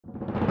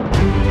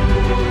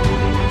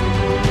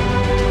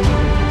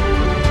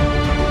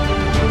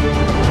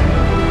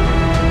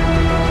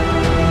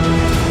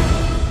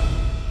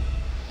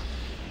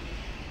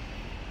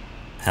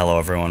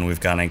everyone, we've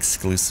got an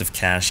exclusive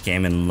cash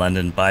game in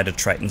London by the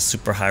Triton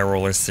Super High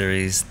Roller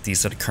Series.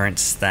 These are the current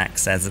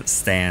stacks as it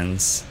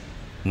stands.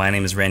 My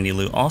name is Randy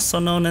Liu, also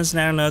known as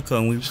Nanonoko,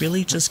 and we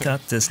really just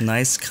got this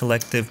nice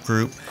collective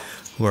group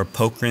who are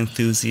poker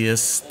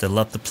enthusiasts. They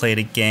love to play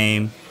the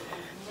game.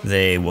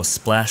 They will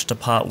splash the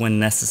pot when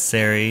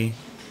necessary.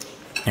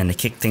 And to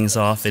kick things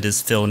off, it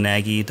is Phil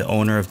Nagy, the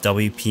owner of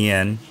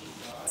WPN,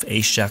 with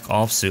Ace-Jack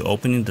offsuit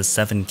opening to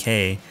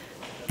 7K,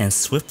 and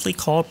swiftly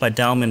called by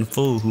Dalman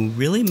Fu, who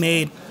really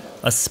made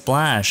a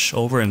splash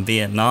over in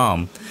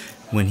Vietnam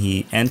when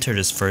he entered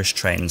his first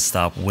Triton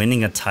stop,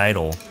 winning a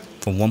title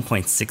for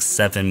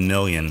 1.67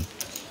 million.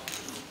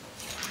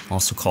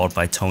 Also called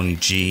by Tony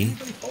G,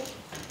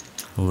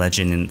 a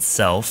legend in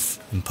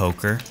itself in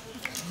poker,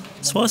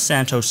 as well as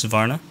Santhosh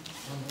Suvarna.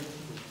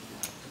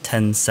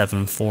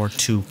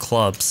 10-7-4-2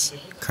 clubs.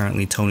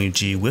 Currently Tony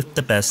G with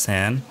the best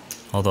hand,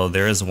 although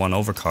there is one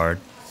overcard.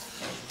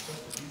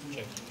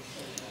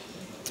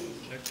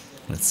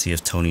 Let's see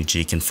if Tony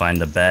G can find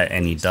the bet,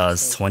 and he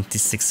does.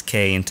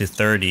 26K into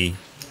 30.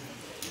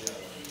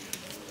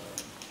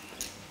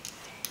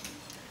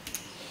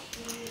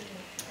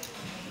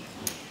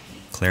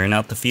 Clearing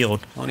out the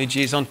field. Tony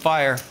G's on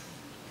fire.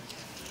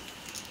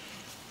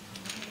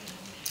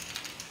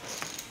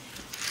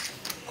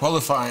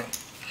 Qualifying.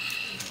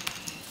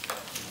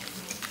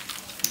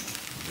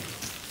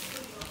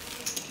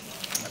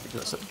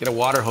 Get a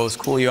water hose,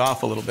 cool you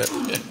off a little bit.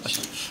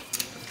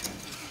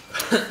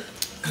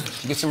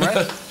 You get some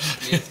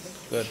rest?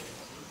 Yes. Good.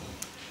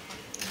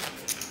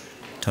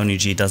 Tony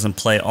G doesn't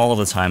play all of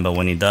the time, but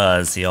when he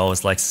does, he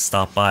always likes to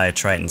stop by a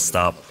Triton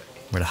stop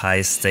where the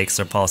highest stakes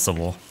are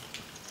possible.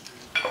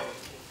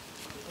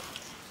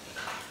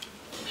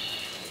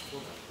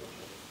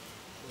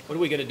 What are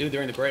we going to do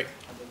during the break?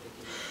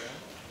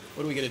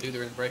 What are we going to do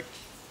during the break?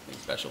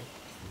 Anything special?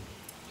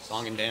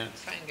 Song and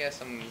dance? Try and get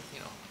some,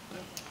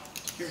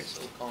 curious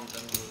old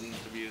content with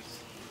interviews.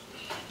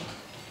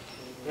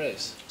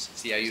 Race.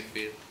 See how you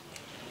feel.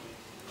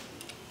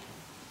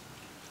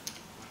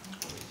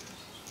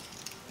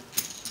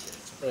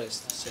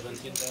 Race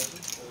 17,000.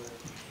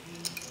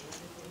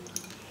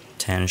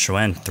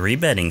 Xuan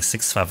 3-betting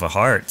 6-5 of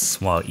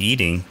hearts while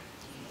eating.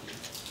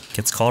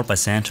 Gets called by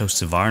Santhosh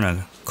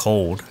Suvarna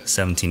cold,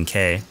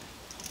 17K.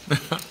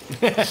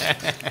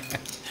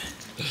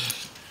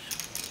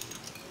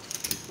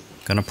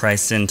 Gonna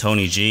price in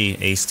Tony G,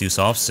 ace deuce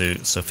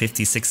offsuit, so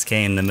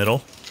 56K in the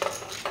middle.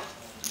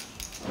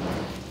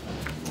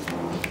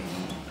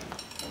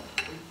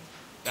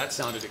 That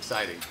sounded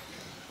exciting.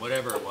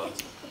 Whatever it was.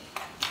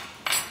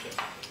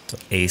 So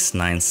ace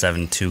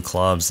 9-7 2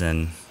 clubs,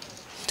 and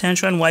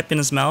Xuan wiping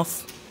his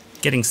mouth,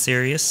 getting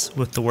serious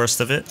with the worst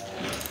of it.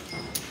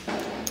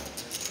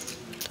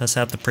 Does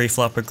have the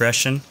pre-flop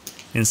aggression.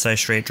 Inside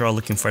straight draw,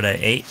 looking for that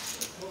 8.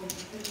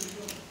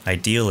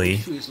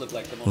 Ideally,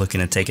 looking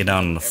to take it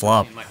down on the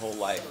flop.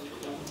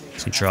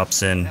 So he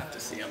drops in.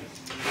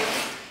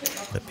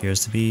 It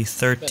appears to be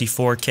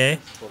 34K.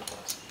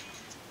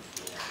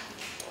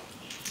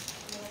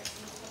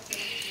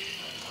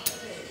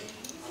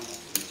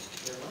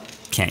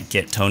 Can't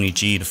get Tony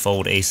G to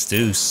fold ace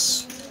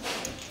deuce.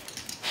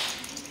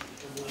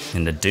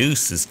 And the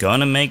deuce is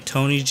gonna make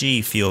Tony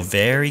G feel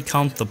very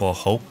comfortable,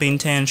 hoping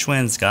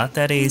Xuan's got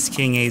that ace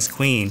king, ace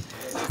queen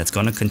that's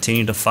gonna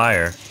continue to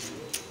fire.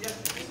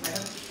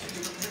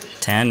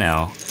 Tan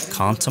now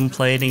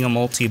contemplating a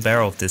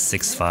multi-barrel with this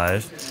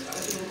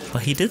 6-5,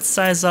 but he did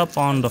size up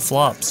on the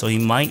flop, so he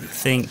might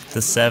think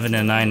the 7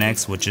 and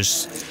 9x would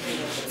just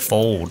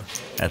fold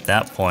at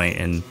that point,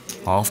 and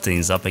often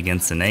he's up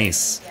against an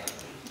ace.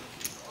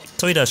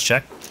 So he does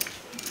check.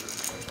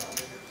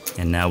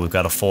 And now we've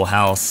got a full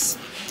house.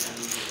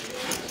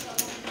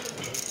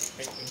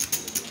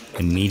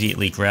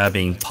 Immediately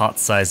grabbing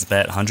pot-sized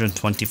bet,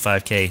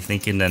 125K,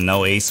 thinking that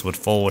no ace would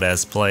fold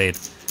as played.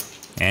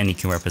 And he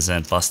can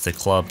represent busted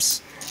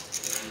clubs.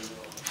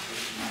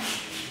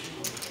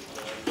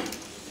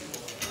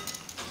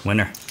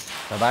 Winner.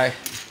 Bye-bye.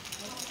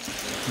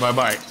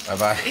 Bye-bye.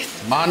 Bye-bye.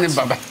 Morning,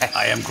 bye-bye.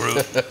 I am Groot.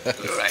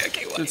 Right,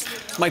 okay, what?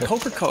 It's my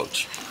poker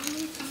coach.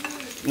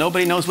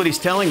 Nobody knows what he's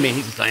telling me.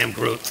 He says, I am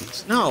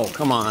Groot. No,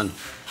 come on.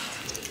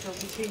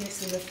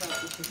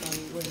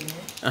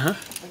 Uh-huh.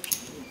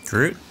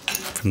 Groot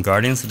from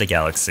Guardians of the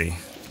Galaxy,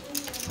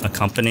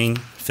 accompanying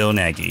Phil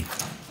Nagy.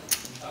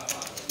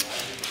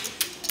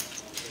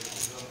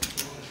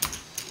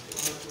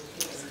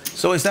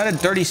 So is that a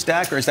dirty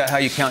stack, or is that how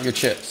you count your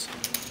chips?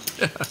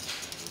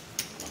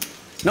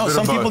 No,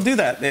 some people do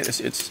that.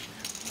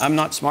 I'm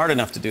not smart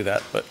enough to do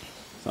that, but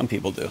some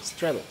people do.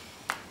 Straddle.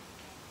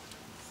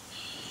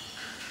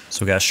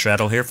 So we got a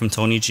straddle here from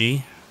Tony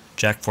G.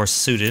 Jack 4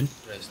 suited.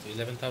 Raise to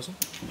 11,000.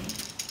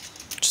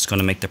 Just going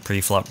to make the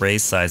pre-flop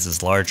raise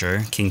sizes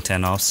larger. King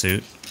 10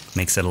 offsuit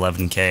makes it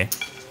 11K.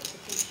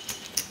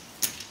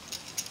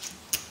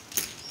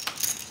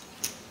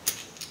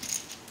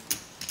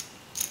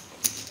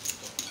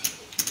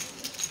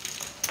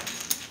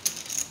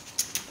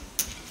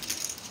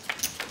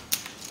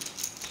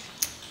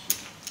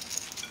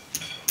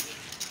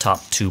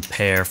 Top 2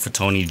 pair for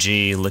Tony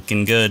G,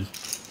 looking good.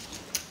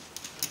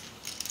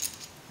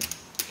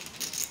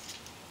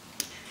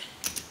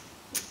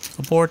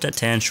 The board that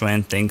Tan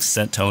Xuan thinks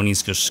that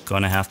Tony's just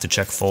gonna have to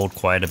check fold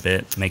quite a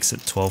bit, makes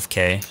it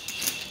 12k.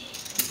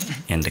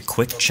 And a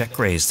quick check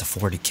raise to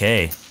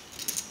 40k.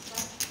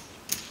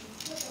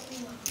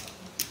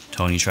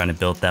 Tony trying to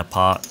build that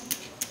pot.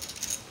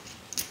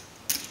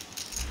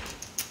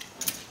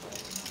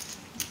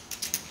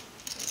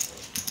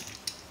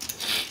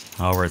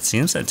 However, it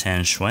seems that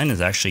Tan Xuan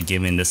is actually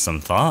giving this some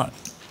thought.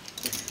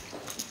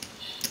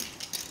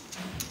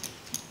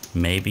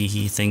 Maybe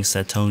he thinks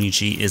that Tony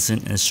G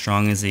isn't as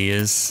strong as he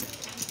is,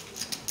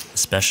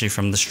 especially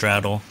from the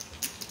straddle.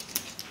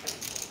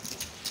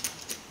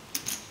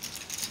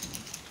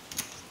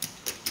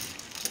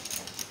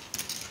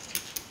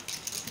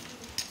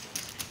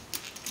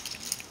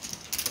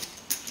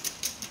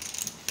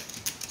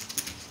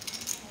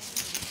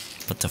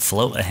 But to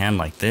float a hand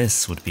like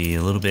this would be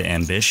a little bit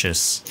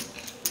ambitious.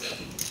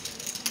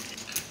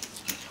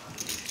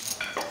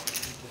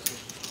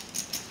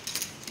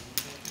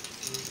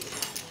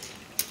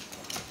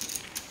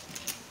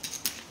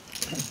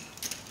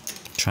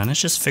 Trying to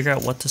just figure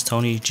out, what does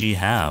Tony G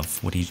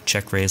have? Would he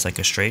check raise like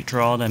a straight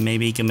draw that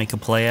maybe he can make a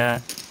play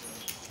at?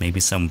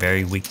 Maybe some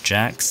very weak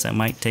jacks that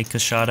might take a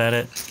shot at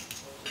it?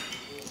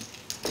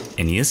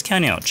 And he is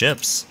counting out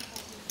chips.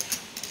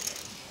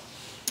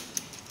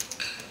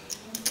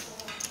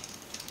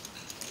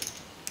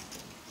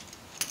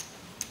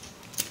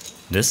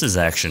 This is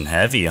action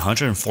heavy,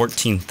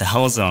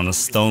 114,000 on a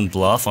stone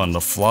bluff on the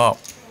flop.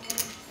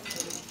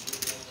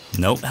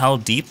 Note how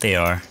deep they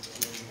are.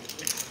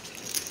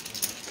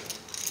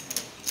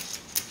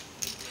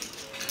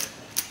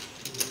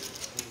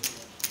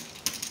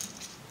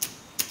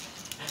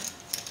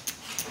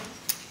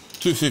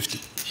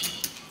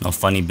 $250. No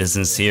funny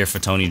business here for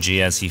Tony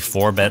G as he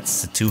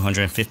 4-bets to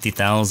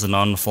 250,000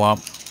 on the flop.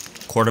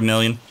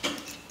 $250,000.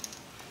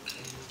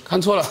 看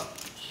错了.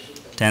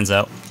 Tans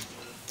out.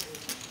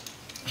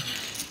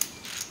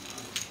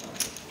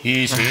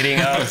 He's heating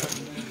up.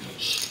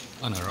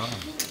 On a run.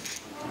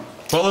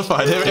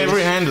 Qualified.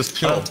 Every hand is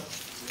pure.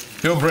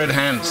 Purebred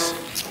hands.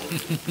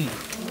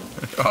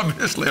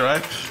 Obviously,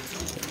 right?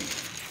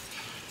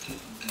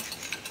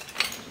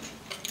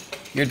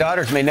 Your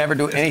daughters may never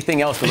do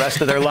anything else the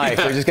rest of their life.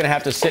 They're just going to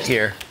have to sit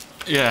here.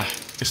 Yeah.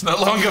 It's no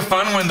longer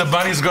fun when the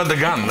bunny's got the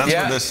gun. That's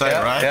what they say,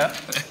 right? Yeah.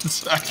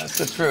 That's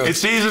the truth.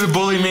 It's easy to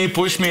bully me,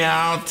 push me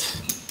out,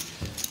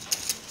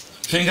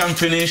 think I'm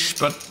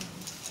finished, but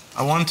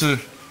I want to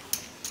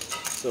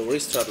So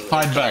restraddle.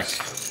 fight back.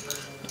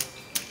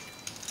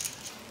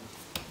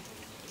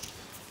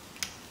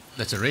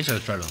 That's a raise or a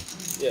straddle?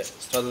 Yeah,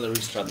 straddle and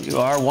restraddle. You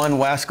are one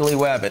wascally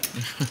wabbit.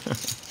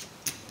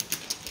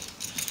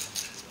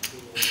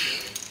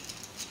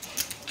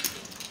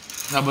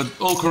 No, but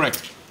all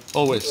correct.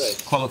 Always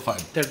Right.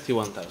 qualified.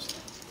 31,000.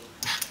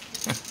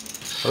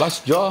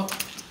 Last jaw.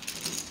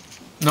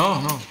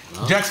 No.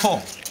 Jack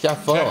 4.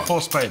 Jack 4. Jack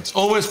 4 spades.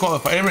 Always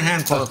qualified. Every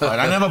hand qualified.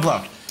 I never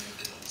bluff.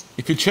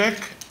 If you check,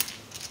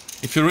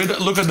 if you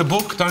look at the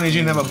book, Tony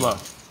G never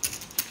bluff.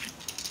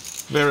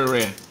 Very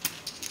rare.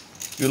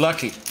 You're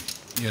lucky.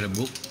 You have a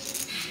book?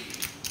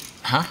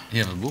 Huh?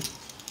 You have a book?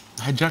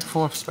 I had Jack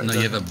 4 spades. No,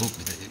 you have a book.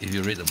 If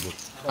you read a book.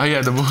 Oh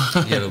yeah, the book.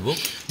 You have a book?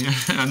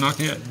 Yeah, not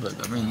yet, but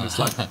I mean, it's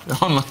like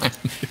online.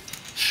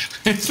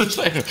 It's the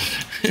same.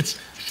 It's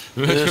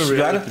virtual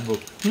reality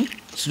book.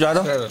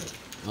 Straddle?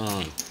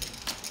 Oh.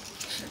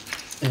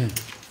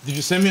 Did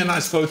you send me a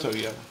nice photo?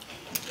 Yeah.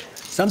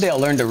 Someday I'll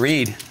learn to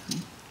read.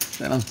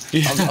 Then I'll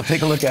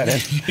take a look at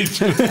it. Me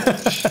too.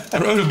 I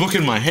wrote a book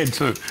in my head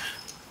too.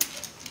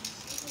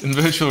 In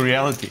virtual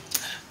reality.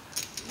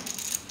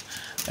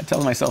 I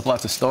tell myself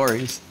lots of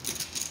stories.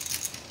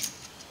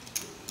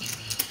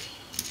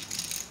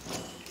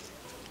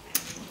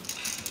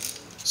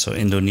 So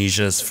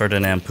Indonesia's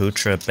Ferdinand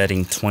Putra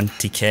betting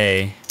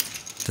 20k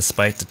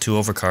despite the 2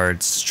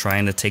 overcards,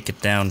 trying to take it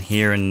down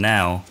here and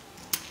now.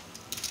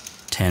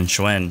 Tan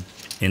Xuan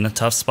in a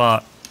tough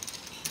spot.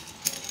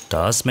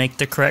 Does make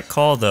the correct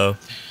call though.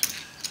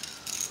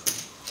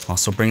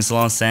 Also brings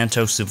along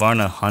Santhosh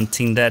Suvarna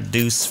hunting that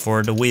deuce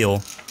for the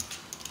wheel.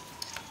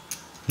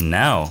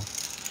 Now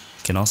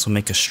can also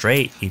make a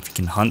straight if you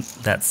can hunt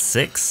that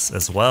 6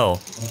 as well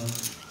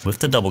with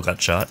the double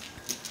gut shot.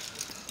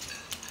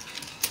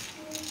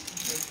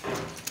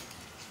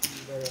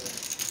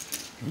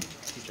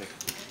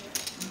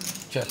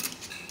 Check.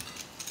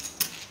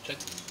 Check.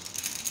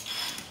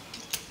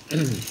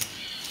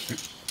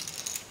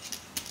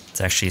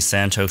 It's actually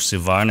Santhosh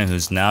Suvarna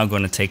who's now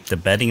going to take the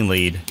betting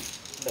lead,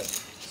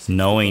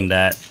 knowing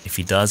that if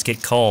he does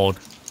get called,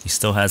 he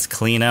still has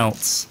clean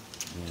outs.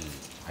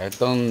 I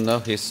don't know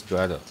his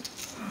straddle.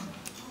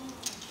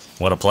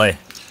 What a play.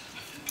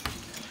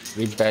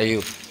 Read by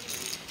you.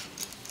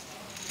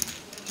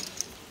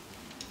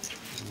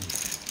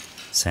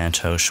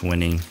 Santhosh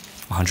winning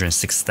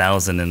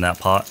 106,000 in that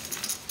pot.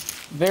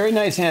 Very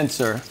nice hand,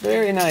 sir.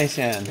 Very nice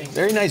hand.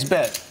 Very nice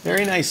bet.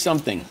 Very nice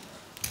something.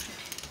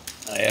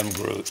 I am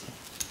Groot.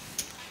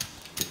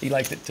 He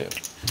liked it too.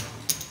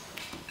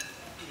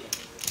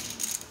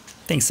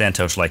 think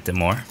Santhosh liked it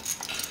more.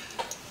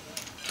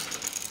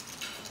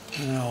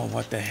 Oh,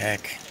 what the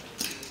heck.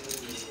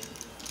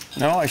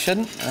 No, I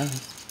shouldn't?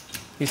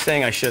 He's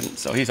saying I shouldn't,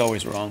 so he's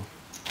always wrong.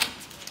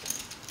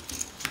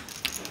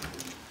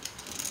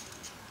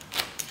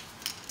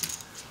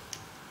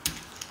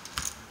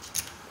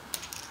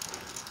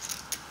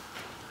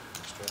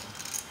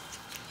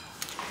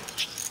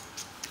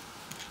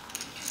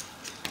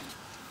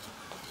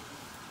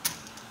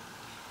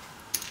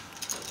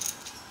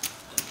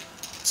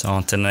 So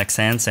on to the next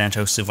hand,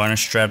 Santhosh Suvarna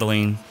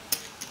straddling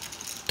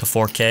to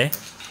 4K.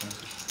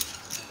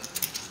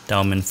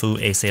 Dalman Fu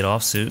ace-8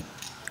 offsuit.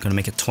 Gonna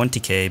make it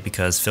 20K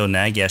because Phil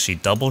Nagy actually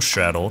double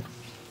straddled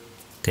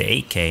to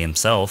 8K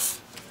himself.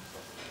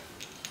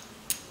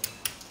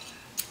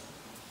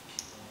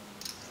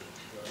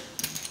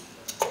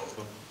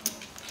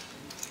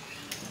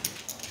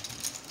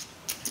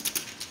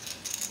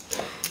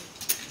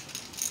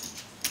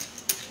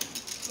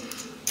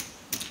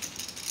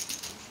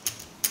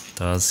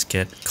 Does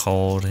get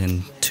called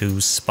in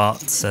 2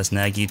 spots as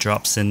Nagy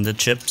drops in the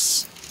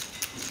chips.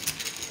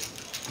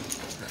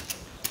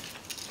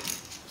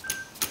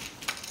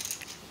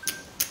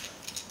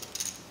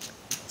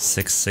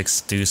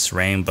 Six deuce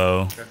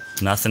rainbow.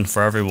 Nothing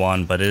for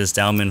everyone, but it is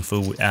Dalman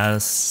Fu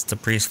as the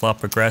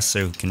pre-flop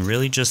progressor who can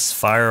really just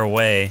fire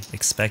away,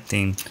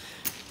 expecting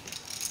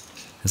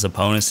his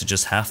opponents to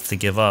just have to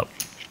give up.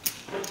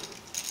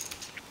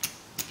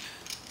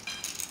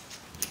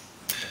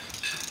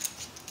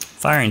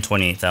 Firing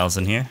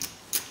 28,000 here.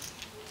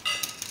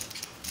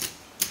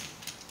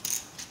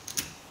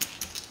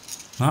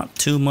 Not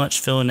too much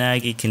Phil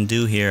Nagy can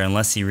do here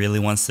unless he really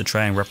wants to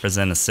try and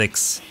represent a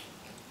 6.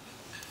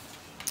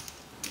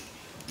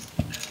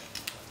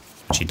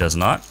 Which he does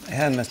not.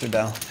 And Mr.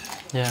 Dal.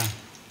 Yeah.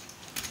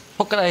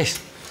 Pocket ace.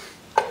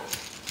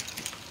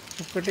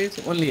 Pocket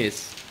ace? Only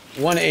ace.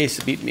 1 ace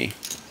beat me.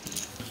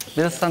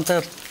 This center,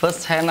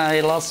 first hand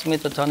I lost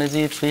Mr. Tony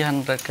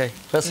 300k.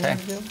 First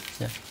hand.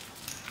 Yeah.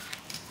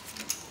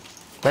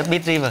 That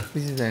beat river.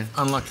 This is there.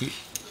 Unlucky.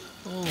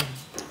 Oh.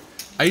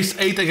 Ace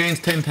 8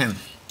 against 10-10.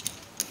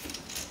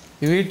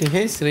 You hit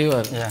his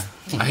river. Yeah.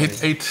 I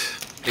hit 8.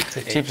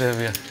 Chip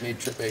river. Made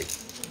trip 8.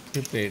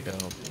 Trip 8.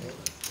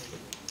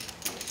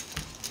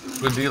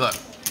 Good dealer.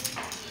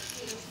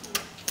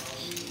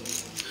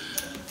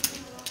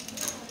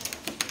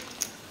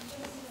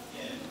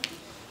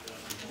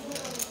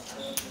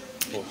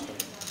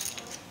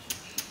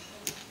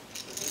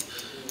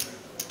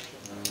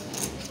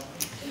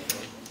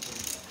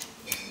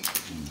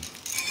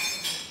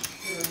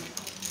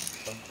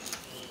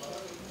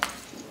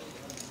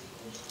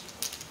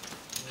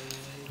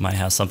 Might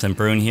have something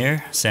brewing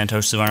here.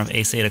 Santhosh Suvarna of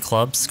ace-8 of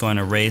clubs going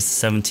to raise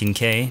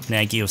 17K.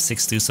 Nagy of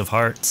 6 deuce of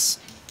hearts.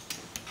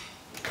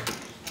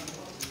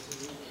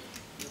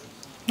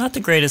 Not the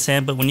greatest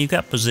hand, but when you've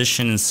got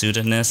position and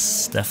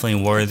suitedness,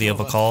 definitely worthy of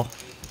a call.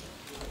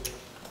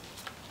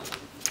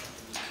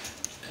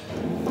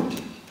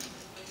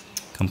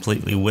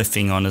 Completely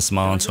whiffing on this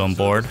monotone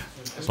board,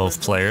 both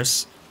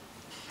players.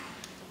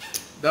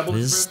 This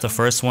is the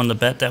first one to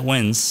bet that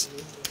wins.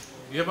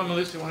 You have on the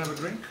list, you want to have a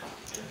drink?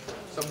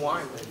 Some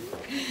wine, maybe.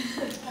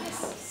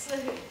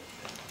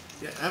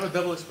 Yeah, have a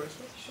double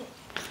espresso. Sure.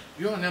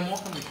 You want more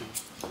from me too?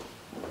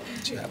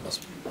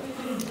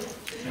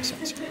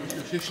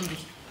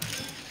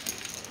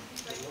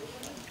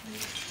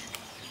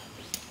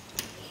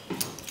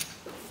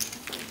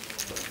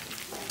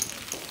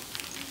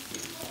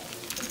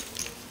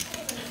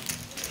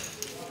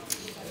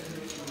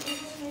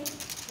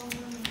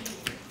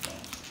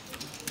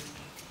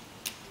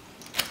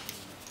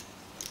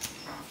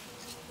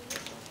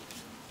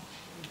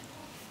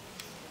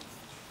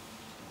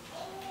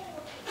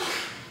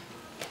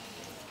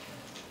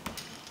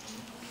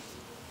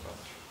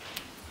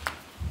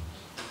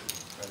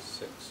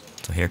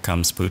 So here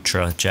comes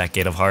Putra,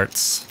 Jack-8 of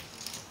hearts.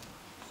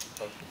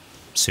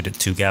 Suited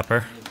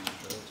 2-gapper.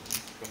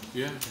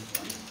 Yeah.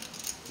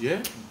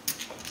 Yeah.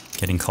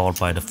 Getting called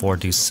by the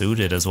 4-deuce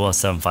suited as well as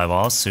 7-5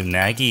 offsuit.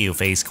 Nagy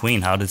of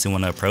ace-queen. How does he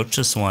want to approach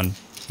this one?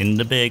 In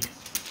the big.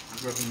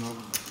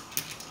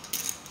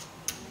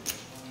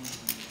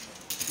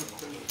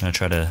 Gonna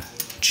try to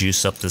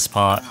juice up this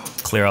pot,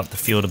 clear out the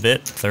field a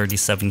bit.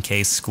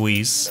 37K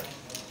squeeze.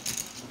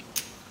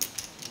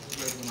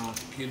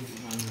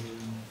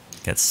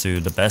 Gets to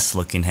the best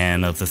looking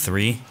hand of the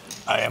 3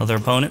 other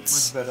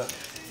opponents.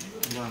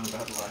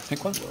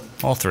 Pick one.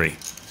 All 3.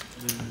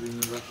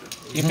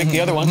 You pick the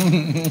other one.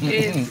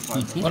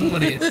 One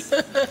more ace.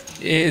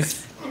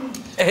 Ace.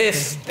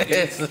 Ace.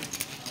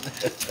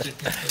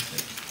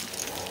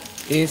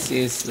 Ace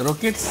is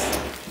rockets.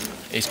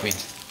 Ace queen.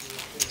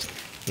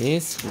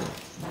 Ace.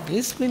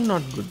 Ace queen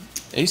not good.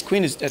 Ace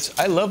queen is,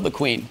 I love the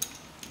queen.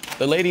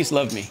 The ladies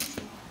love me.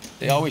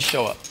 They always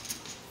show up.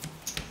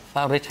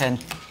 Favorite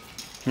hand.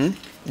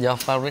 Your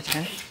favorite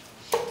hand?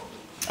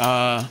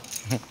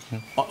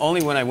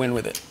 Only when I win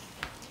with it.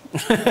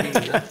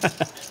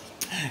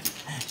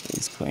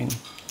 Ace queen.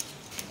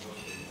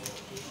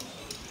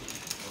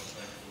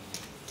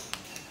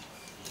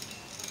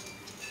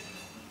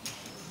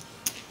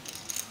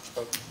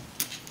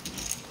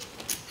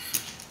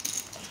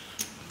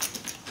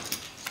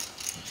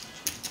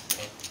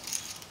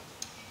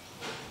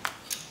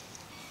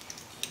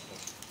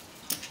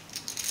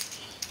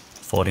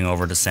 Folding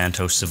over to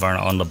Santhosh Suvarna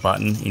on the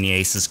button. Any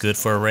ace is good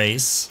for a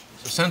raise.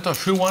 So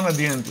Santhosh, who won at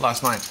the end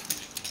last night?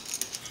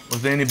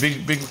 Was there any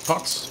big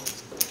pots?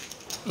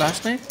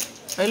 Last night?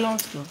 I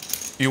lost. No,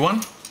 You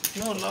won?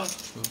 no lost.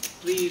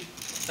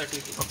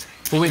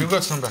 332. You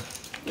got some back.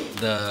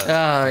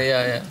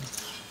 Yeah.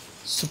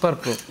 Super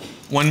Pro.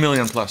 1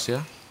 million plus,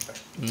 yeah?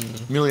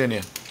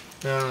 Millionaire.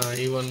 Yeah,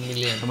 he won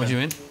million. How much you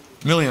win?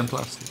 Million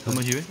plus. How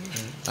much you win?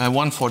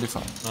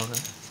 145. Okay.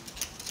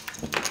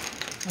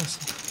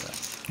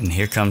 And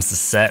here comes the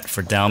set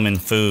for Dalman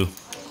Fu.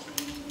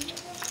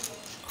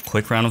 A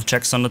quick round of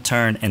checks on the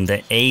turn, and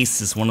the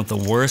ace is one of the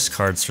worst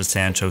cards for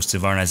Santhosh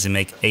Suvarna as he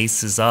make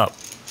aces up.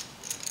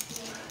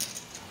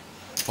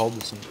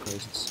 Folded some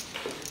crazies.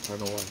 I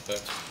don't know why.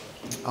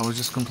 I was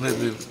just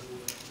completely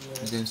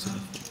against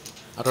him.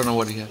 I don't know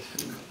what he had.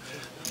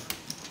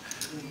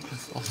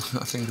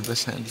 I think the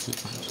best hand a few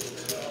times.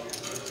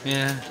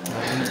 Yeah,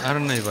 I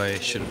don't know if I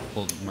should have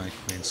pulled my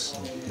queens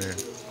there.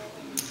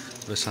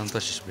 But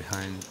Santhosh is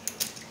behind.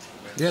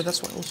 Yeah,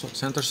 that's why also.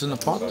 Santhosh in the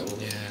pot.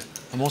 Yeah.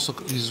 I'm also,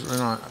 he's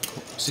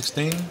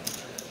 16.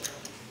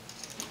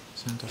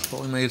 Santhosh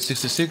probably made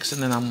 66,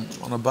 and then I'm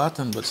on a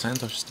button, but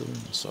Santhosh still in.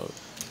 So,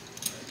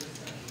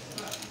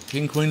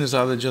 King Queen is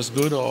either just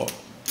good or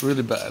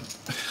really bad.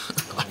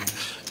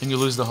 And you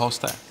lose the whole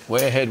stack.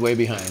 Way ahead, way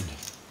behind.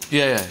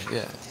 Yeah.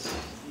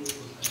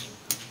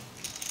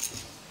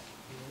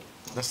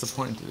 That's the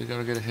point. You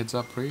gotta get a heads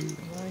up pre. The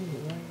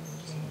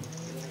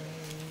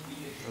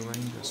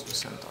Rangers for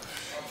Santhosh.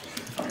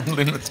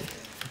 Unlimited.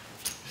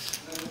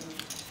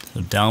 So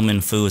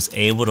Dalman Fu is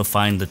able to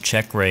find the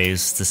check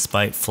raise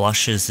despite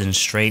flushes and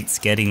straights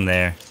getting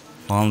there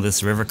on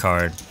this river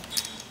card.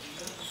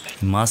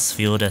 He must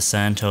feel that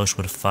Santhosh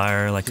would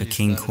fire like a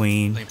king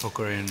queen. Playing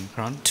poker in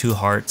Crown? 2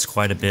 hearts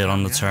quite a bit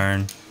on the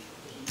turn.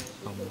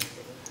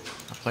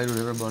 I played with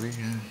everybody,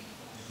 yeah.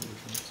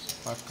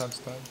 5 cards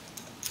time.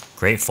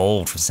 Great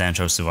fold for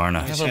Santhosh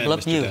Suvarna. Never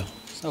bluff you.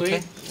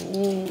 Okay.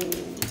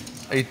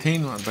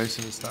 18 when I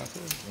basically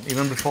started.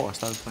 Even before I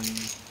started playing.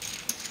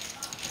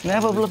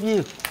 Never bluff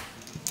you.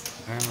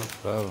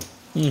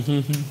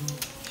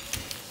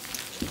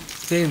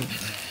 Team,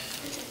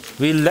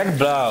 we like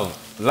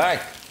bluff.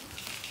 Like.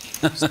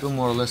 Still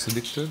more or less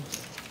addicted.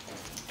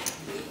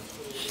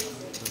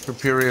 For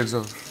periods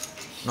of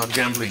not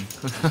gambling.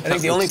 I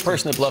think the only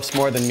person that bluffs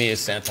more than me is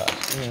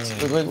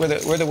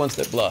Santhosh. We're the ones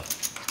that bluff.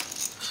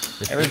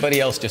 Everybody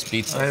else just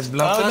beats us.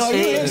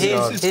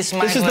 He's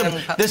my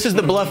This is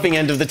the bluffing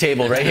end of the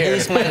table right here.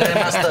 He's my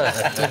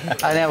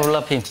grandmaster. I never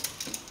bluff him.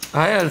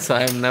 I also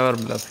have never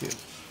bluffed you.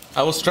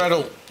 I will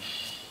straddle.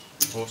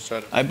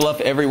 I bluff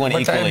everyone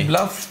But equally. I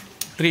bluff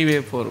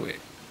 3-way, 4-way.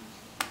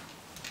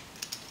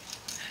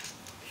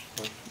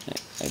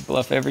 I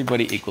bluff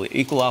everybody equally.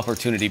 Equal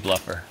opportunity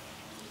bluffer.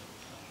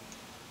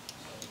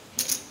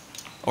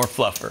 Or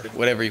fluffer,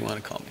 whatever you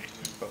want to call me.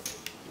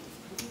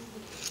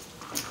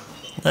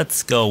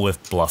 Let's go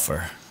with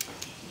bluffer.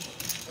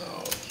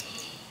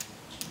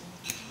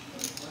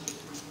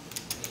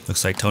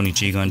 Looks like Tony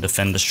G going to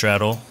defend the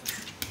straddle.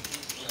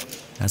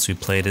 As we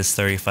play this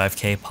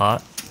 35k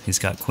pot, he's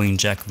got Queen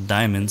Jack of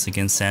Diamonds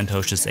against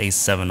Santhosh's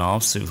Ace-7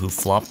 offsuit, who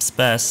flops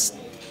best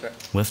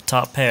with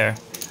top pair.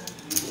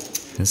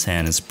 His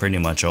hand is pretty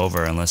much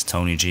over unless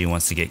Tony G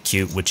wants to get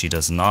cute, which he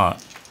does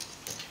not.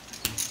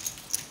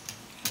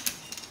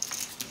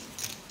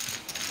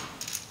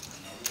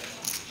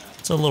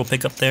 So a little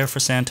pickup there for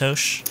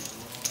Santhosh.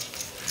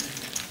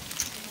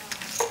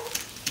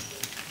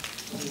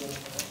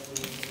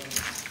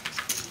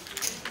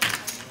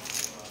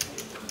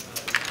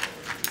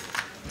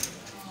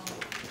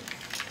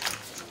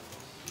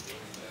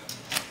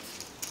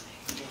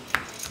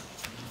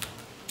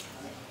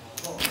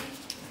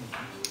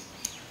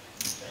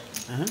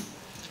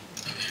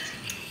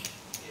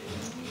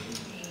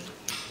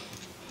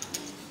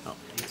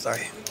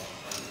 Sorry.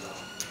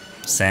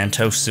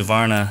 Santhosh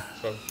Suvarna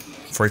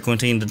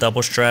frequenting the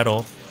double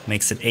straddle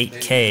makes it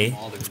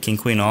 8k with King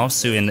Queen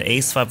offsuit, and the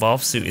Ace-5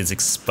 offsuit is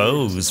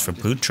exposed for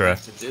Putra.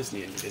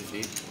 Disney and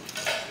Disney.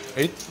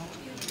 8?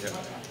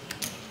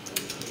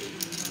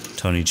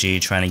 Tony G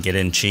trying to get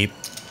in cheap.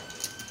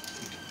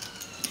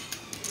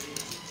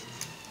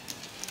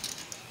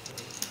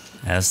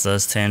 As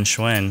does Tan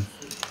Xuan.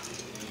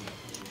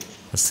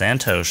 But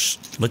Santhosh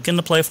looking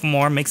to play for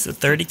more, makes it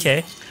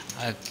 30k.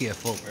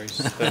 Careful.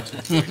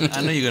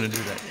 I know you're gonna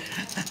do that.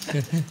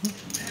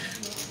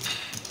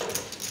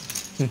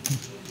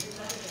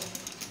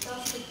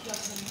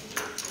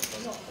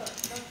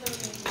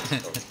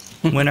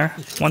 Winner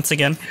once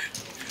again.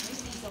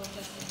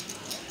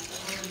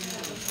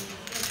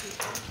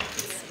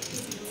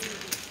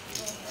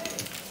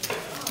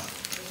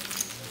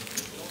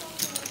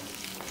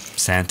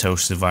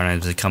 Santhosh Suvarna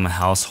has become a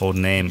household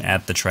name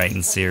at the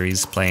Triton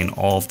series, playing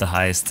all of the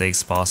highest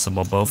stakes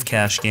possible, both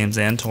cash games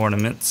and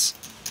tournaments.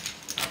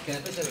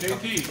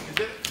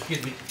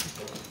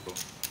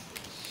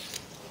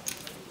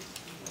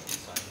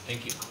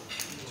 Thank you.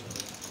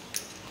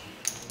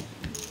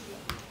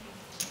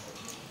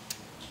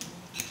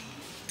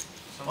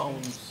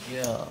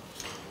 Yeah.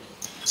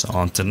 So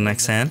on to the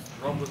next hand.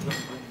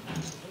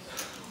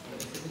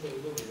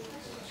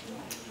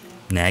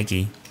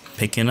 Nagy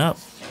picking up.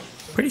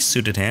 Pretty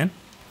suited hand.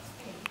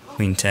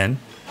 Queen 10.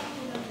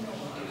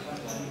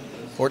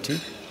 14.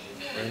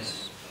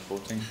 Raise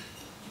 14.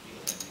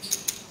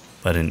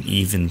 But an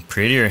even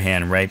prettier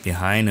hand right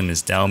behind him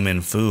is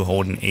Min Fu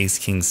holding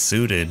ace-king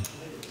suited.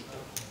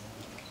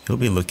 He'll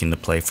be looking to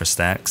play for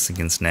stacks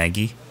against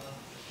Nagy.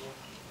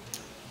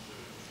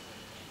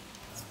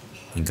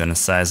 He's gonna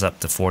size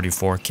up to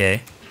 44k.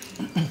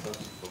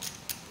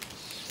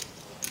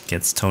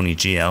 Gets Tony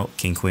G out,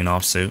 king queen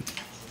offsuit.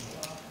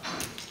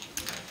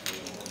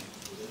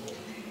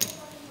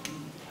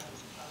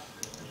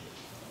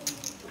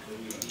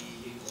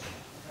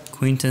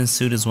 Queen 10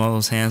 suit is one of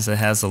those hands that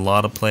has a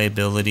lot of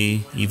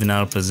playability, even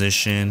out of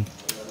position.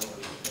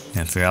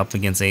 And if you're up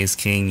against ace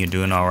king, you're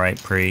doing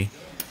alright pre.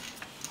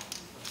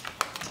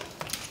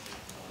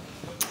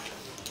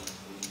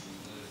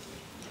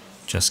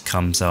 Just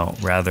comes out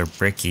rather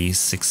bricky,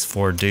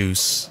 6-4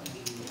 deuce.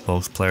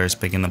 Both players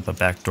picking up a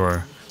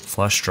backdoor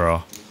flush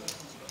draw.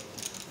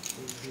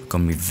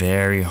 Gonna be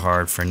very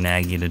hard for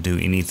Nagy to do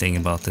anything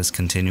about this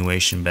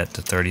continuation bet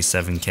to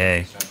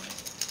 37k.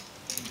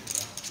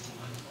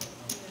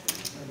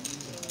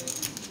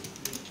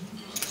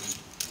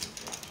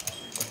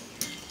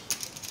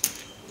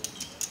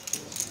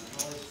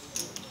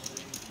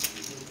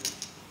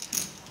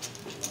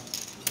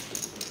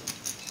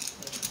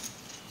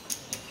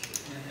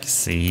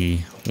 See,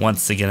 he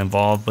wants to get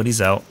involved, but he's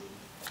out.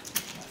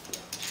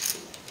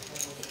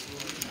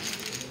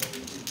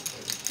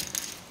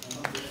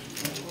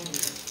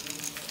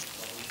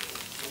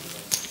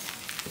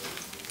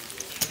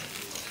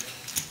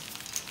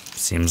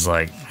 Seems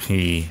like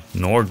he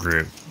nor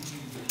group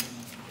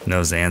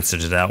knows the answer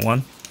to that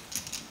one,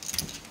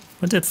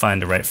 but did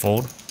find the right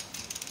fold.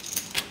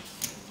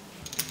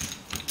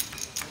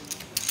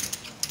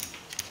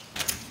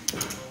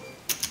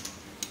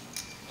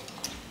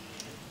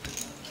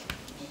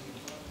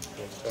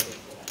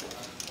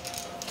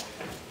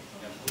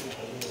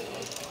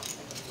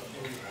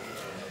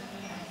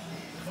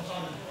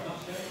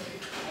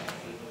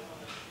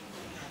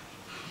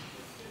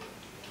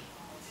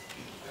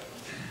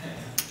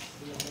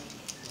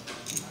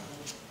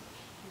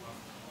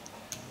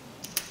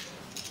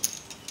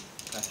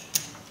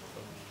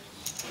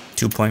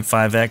 Two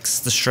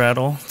 2.5x the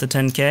straddle, the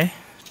 10k.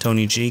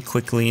 Tony G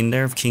quickly in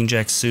there, king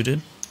jack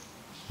suited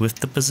with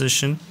the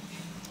position.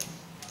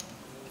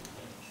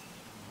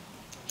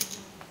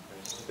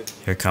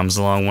 Here comes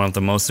along one of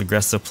the most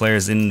aggressive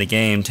players in the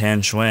game,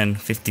 Xuan,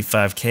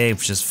 55k,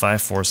 which is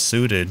 5-4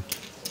 suited.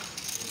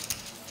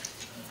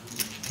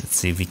 Let's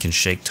see if he can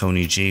shake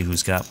Tony G,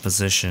 who's got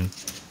position.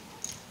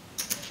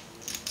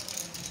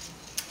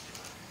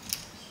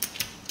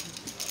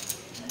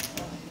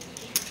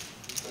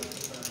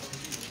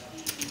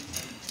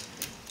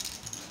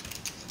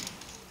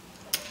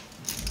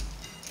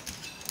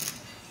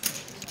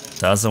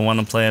 Doesn't want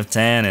to play f10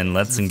 and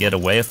lets him get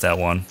away with that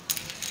one.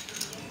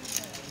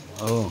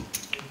 Oh.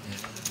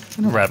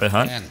 Rabbit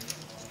hunt. Man.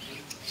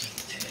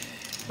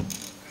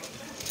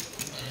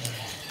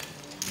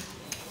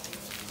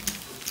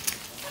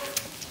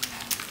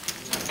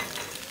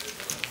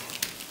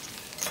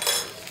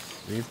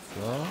 Three,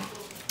 four.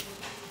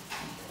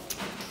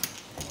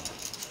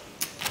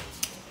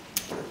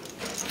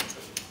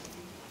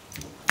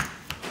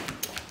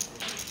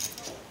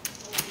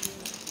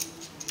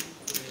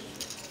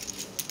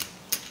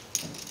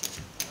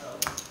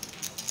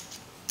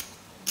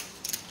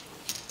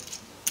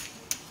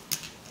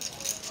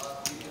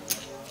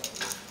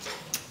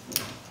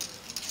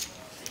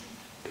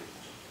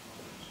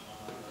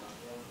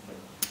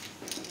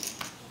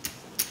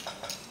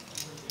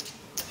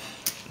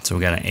 So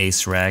we got an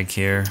ace rag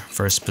here.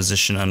 First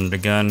position under the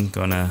gun.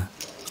 Gonna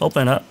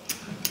open up.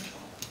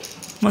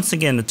 Once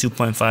again, the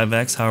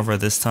 2.5x. However,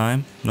 this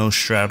time, no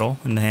straddle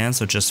in the hand,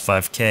 so just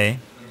 5k.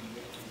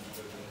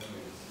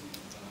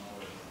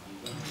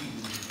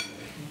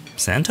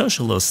 Santhosh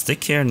a little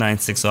stick here.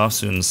 9-6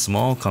 offsuit and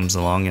small comes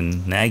along,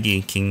 and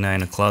Nagy, king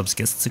 9 of clubs,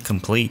 gets to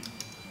complete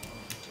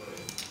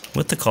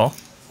with the call.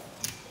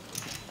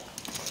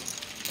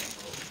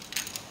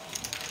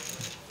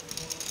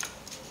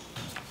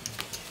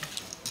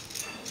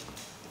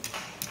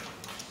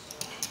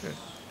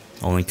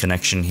 Only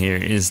connection here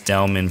is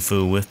Min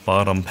Fu with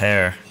bottom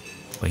pair,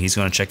 but he's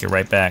going to check it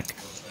right back.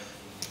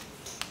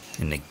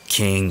 And the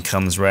king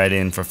comes right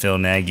in for Phil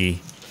Nagy,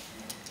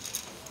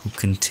 who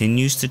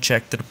continues to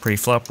check to the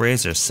pre-flop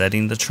raiser,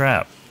 setting the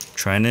trap,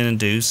 trying to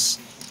induce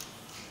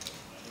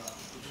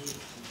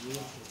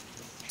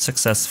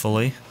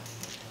successfully.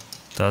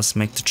 Does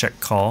make the check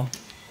call,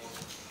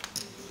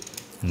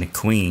 and the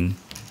queen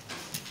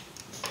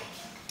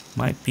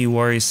might be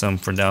worrisome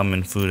for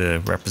Min Fu to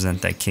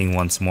represent that king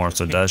once more,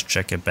 so does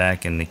check it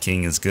back, and the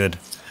king is good.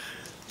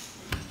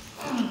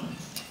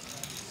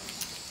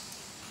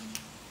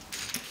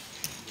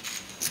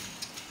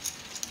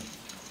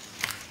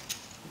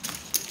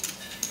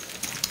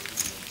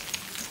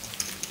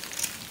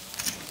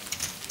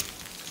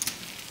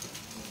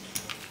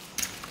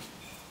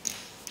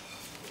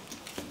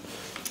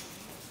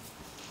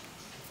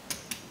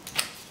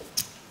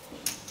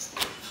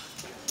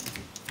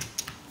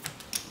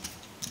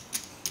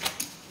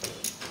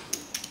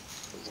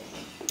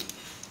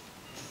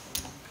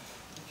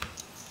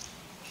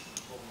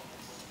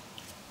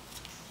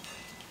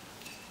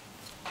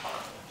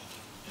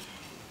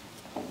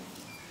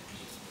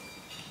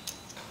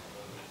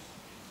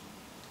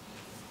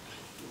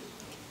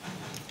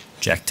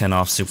 Jack 10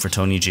 offsuit for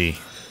Tony G.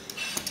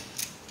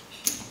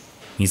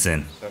 He's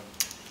in.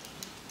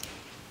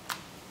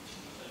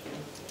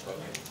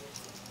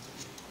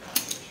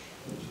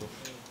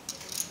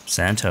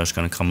 Santhosh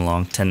gonna come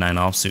along. 10-9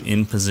 offsuit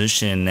in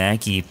position.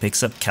 Nagy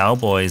picks up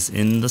Cowboys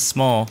in the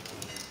small.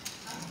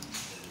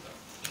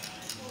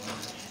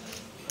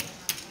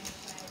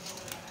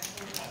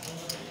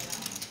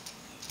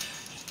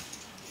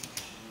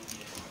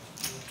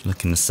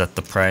 Looking to set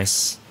the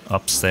price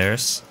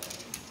upstairs.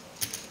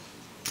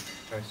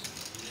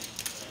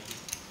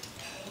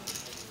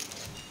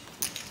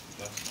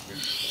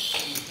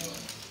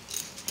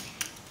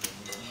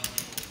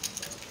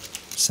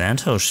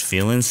 Santhosh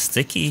feeling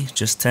sticky,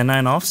 just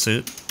 10-9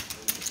 offsuit.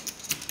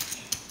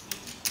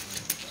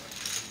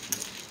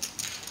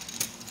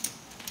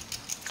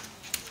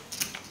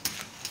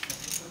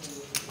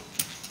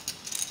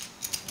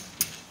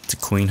 It's a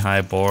queen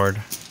high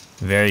board,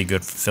 very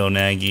good for Phil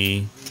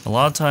Nagy. A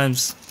lot of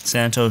times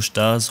Santhosh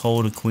does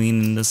hold a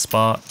queen in this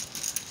spot.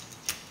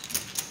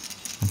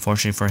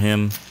 Unfortunately for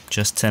him,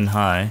 just 10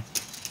 high.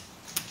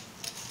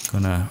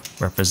 Gonna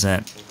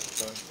represent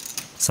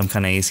some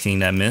kind of ace king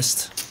that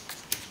missed.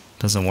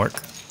 Doesn't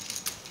work.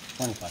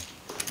 25.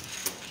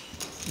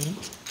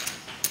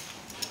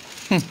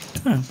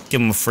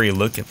 Give him a free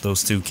look at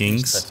those two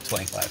kings. That's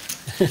 25.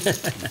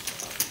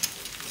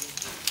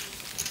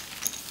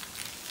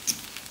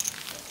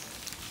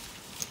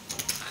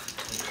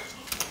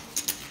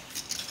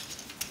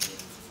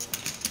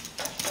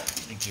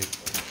 Thank you.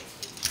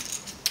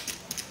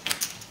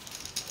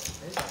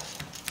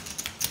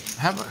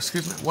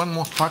 Excuse me, one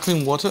more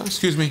sparkling water.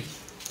 Excuse me.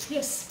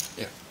 Yes.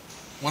 Yeah.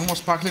 One more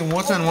sparkling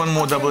water and one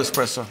more double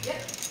espresso.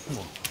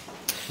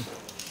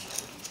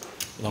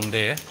 Long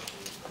day, eh?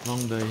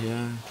 Long day,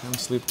 yeah. Can't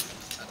sleep.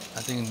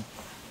 I think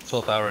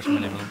 12 hours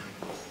minimum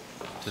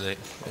today.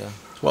 Yeah.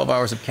 12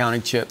 hours of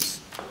counting chips.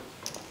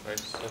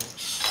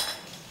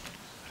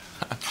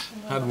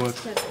 Hard work.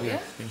 Yeah,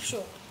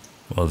 sure.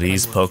 Well,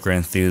 these poker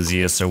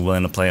enthusiasts are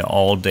willing to play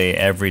all day,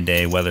 every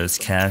day, whether it's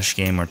cash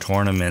game or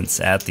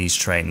tournaments at these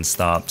Triton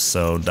stops,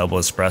 so double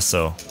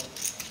espresso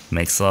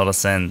makes a lot of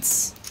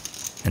sense.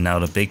 And now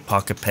the big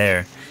pocket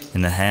pair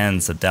in the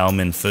hands of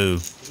Min Fu.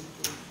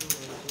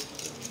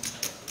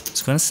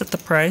 It's going to set the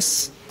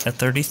price at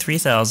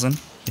 33,000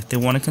 if they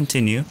want to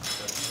continue.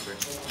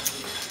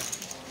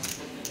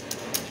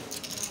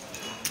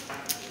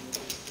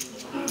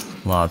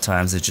 A lot of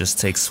times it just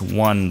takes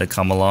one to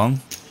come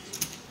along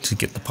to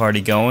get the party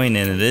going,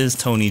 and it is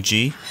Tony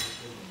G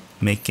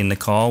making the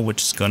call,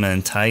 which is going to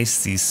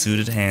entice these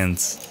suited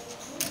hands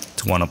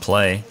to want to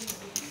play,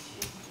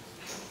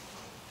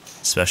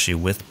 especially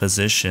with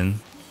position.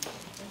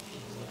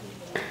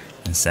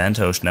 And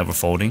Santhosh never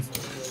folding.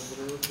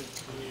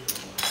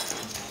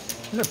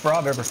 I wonder if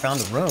Rob ever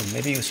found a room.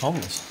 Maybe he was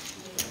homeless.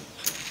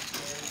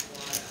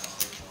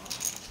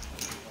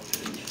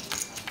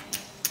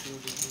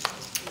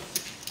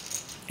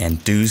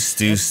 And deuce,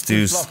 deuce,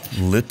 deuce.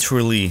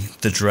 Literally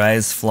the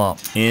driest flop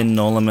in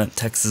No Limit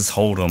Texas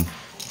Hold'em.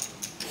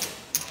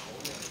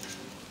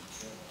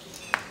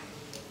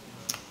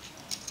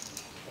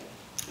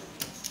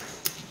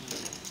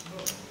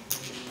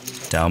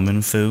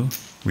 Min Fu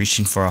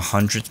reaching for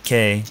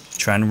 100K,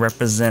 trying to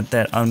represent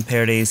that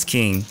unpaired ace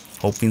king,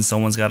 hoping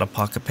someone's got a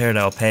pocket pair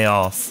that'll pay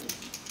off.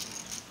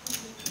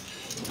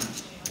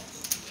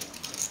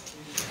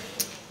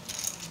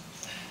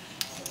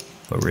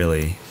 But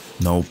really,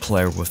 no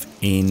player with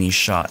any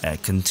shot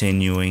at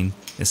continuing,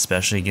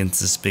 especially against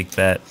this big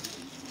bet.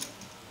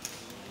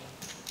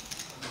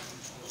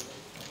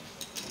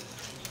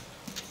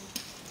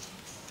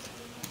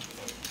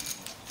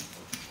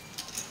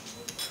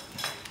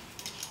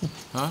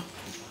 Huh?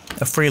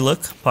 A free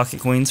look,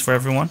 pocket queens for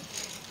everyone.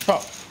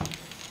 Chop.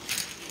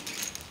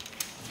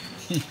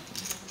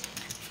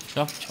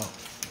 Chop, chop.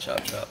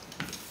 Chop, chop.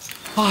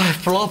 Oh,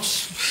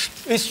 flops.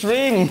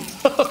 Extreme.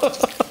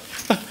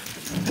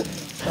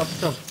 Chop,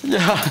 chop.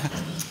 Yeah.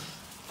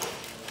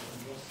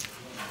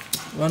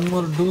 One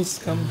more deuce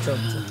come chop,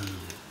 chop.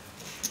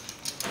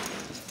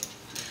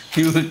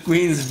 Your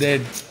queen's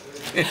dead.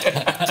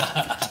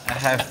 I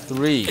have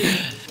 3.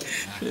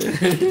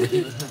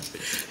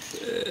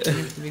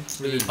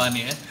 Really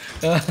funny, eh?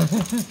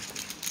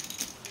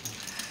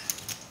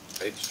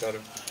 Page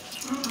starter.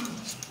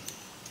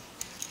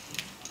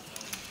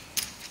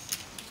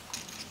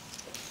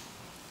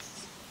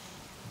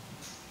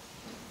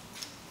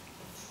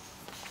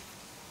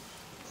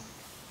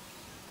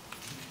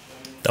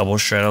 Double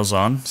straddles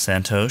on,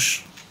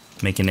 Santhosh,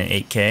 making it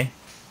 8K.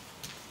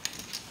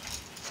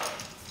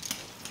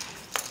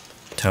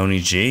 Tony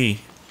G.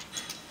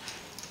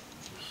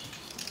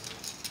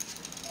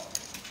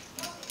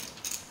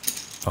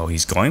 Oh,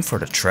 he's going for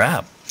the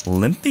trap.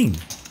 Limping.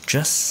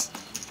 Just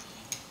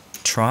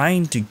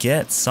trying to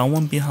get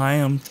someone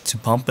behind him to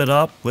pump it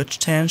up, which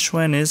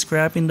Xuan is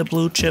grabbing the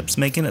blue chips,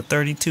 making it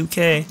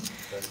 32K.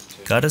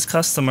 Got his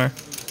customer.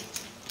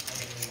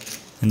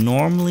 And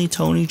normally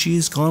Tony G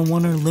is going to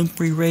want to limp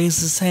re-raise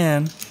his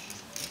hand.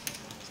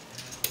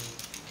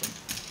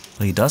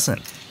 But he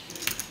doesn't.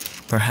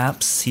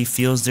 Perhaps he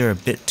feels they're a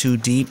bit too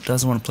deep,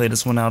 doesn't want to play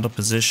this one out of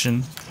position.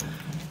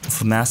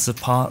 With a massive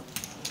pot.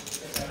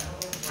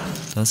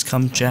 Does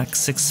come Jack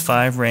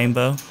 6-5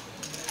 rainbow.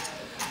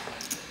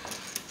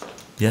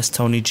 Yes,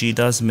 Tony G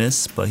does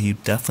miss, but he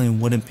definitely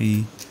wouldn't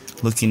be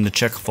looking to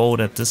check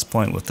fold at this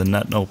point with the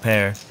nut no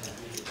pair.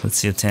 Let's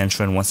see if Tan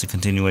Xuan wants a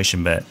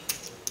continuation bet.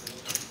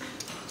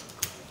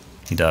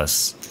 He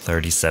does.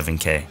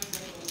 37K.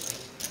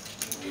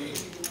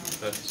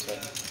 37.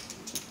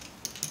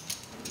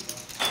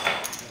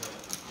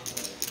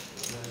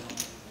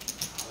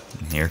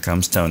 And here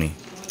comes Tony.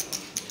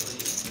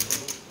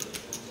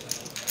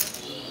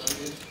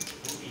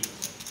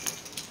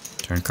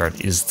 Turn card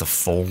is the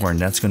 4, and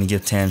that's going to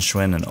give Tan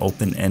Xuan an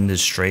open-ended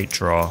straight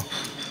draw.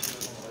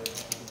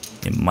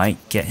 It might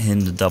get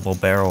him to double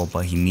barrel,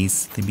 but he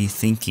needs to be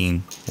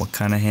thinking what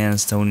kind of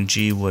hands Tony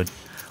G would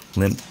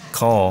limp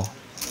call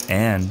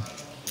and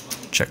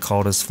check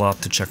call this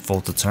flop to check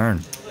fold the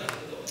turn.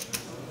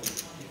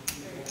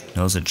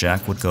 Knows that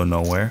Jack would go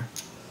nowhere.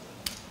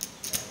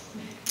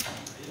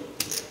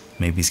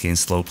 Maybe he's getting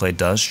slow play.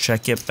 Does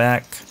check it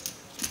back.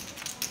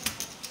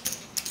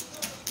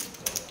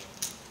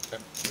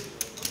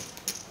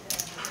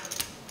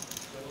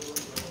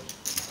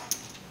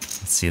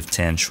 Let's see if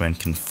Tan Xuan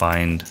can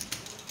find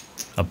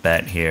a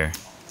bet here.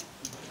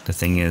 The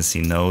thing is,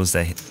 he knows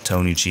that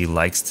Tony G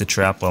likes to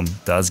trap him.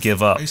 Does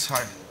give up. Ace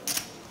high.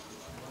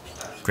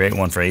 Great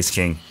one for Ace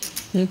King.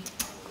 And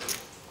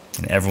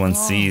everyone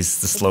sees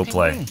the slow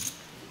play.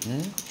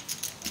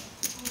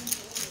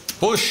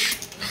 Push.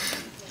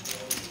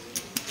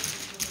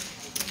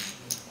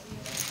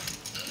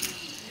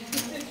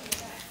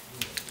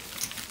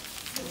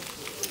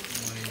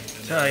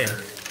 Tell you.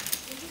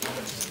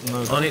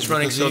 Lonnie's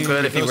running so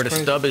good, if he were to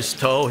stub his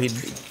toe, he'd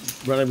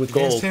run it with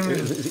gold.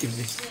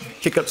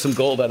 Kick up some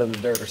gold out of the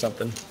dirt or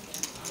something.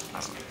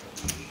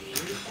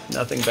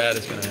 Nothing bad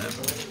is going to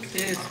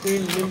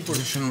happen.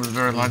 Position with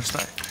very large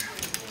stack.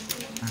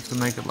 I have to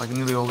make it like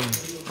nearly all in.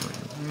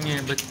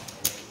 Yeah, but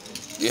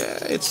Yeah,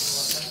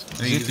 it's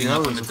Are you giving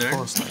up on the of turn?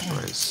 course,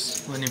 like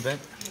raise. when you bet,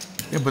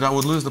 Yeah, but I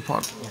would lose the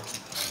pot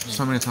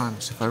so many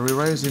times. If I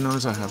re-raise, he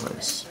knows I have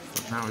ace.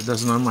 But now it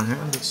doesn't know my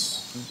hand,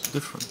 it's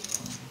different.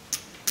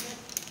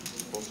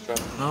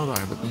 Now that I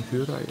have a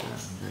computer, yeah,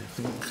 they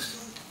think.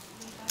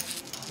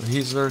 But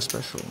he's very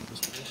special.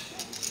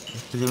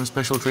 To give him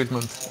special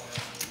treatment.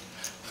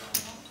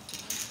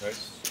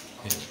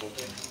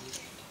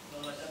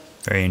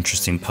 Very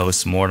interesting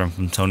post-mortem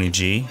from Tony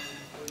G.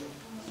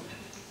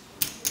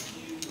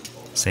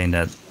 Saying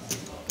that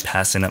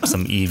passing up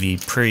some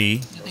EV pre I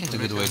think it's a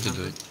good way to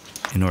do it.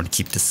 in order to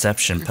keep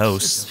deception It's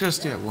post.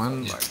 just, yeah,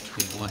 one, like,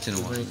 Once in a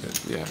while. make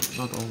it, yeah,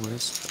 not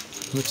always.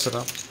 Mix it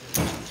up.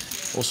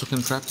 Also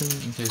can trap him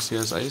in case he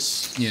has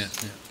ace. Yeah,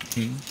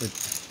 yeah. But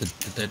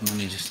that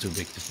money is just too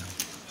big to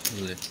count.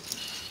 Really.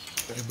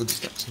 Yeah, but the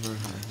stacks are very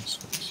high. It's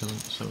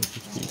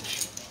 750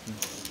 each.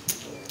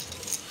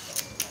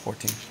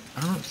 14.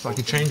 I don't know, it's like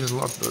it changes a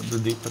lot the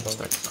deeper the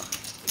stacks are.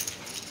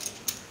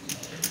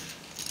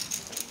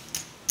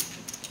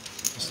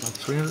 It's like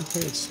 300k,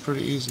 it's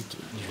pretty easy to.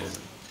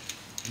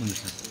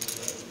 Understand.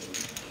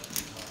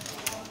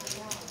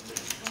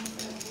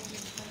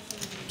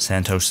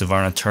 Santhosh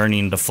Suvarna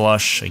turning the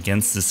flush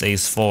against this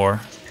ace-4.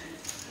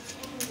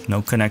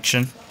 No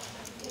connection.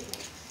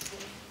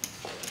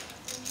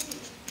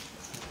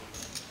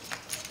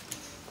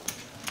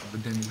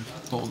 But then you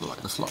fold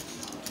like the flop.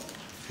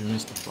 If you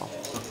miss the flop,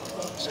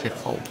 it's check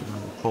fold, and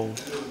then you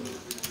fold.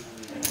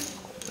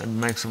 It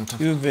makes them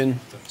tough. You've been.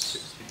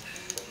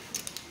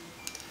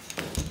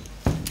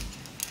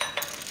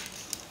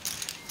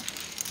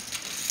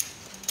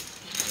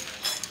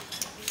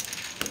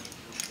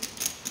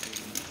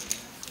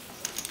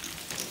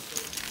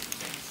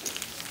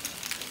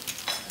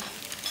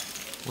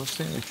 Worst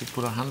thing, if you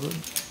put 100,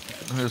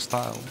 in your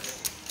style,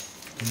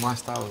 my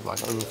style is like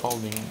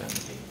overfolding,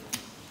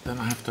 then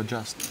I have to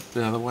adjust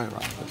the other way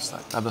around. It's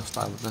like other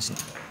style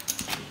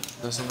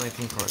doesn't make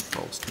incorrect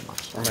folds too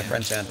much. Or my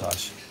friend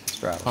Santhosh.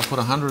 If I put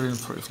 100 in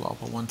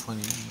pre-flop or 120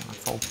 in, I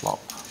fold flop.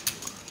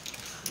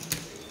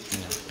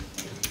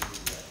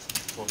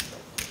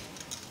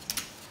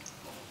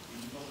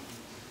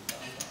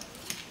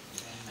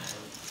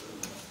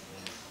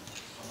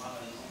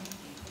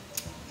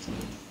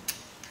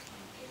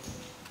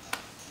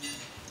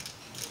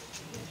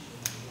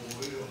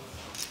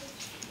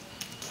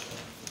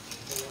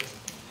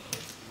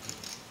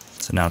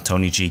 So now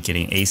Tony G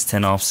getting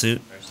ace-10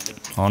 offsuit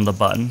on the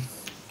button.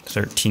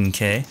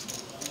 13k.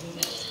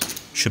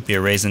 Should be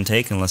a raise and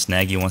take unless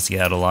Nagy wants to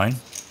get out of line.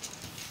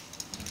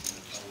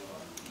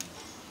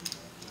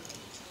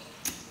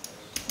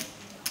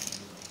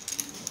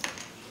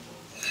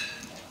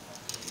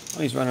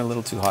 Oh, he's running a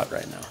little too hot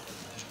right now.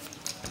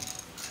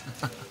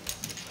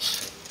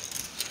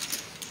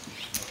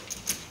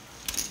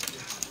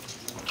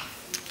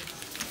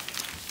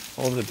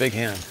 Hold the big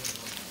hand.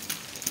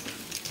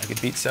 I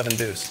could beat 7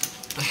 deuce,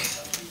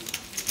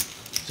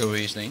 So what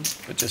are you saying?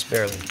 but just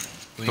barely.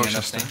 Will you end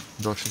up Dorchester. staying?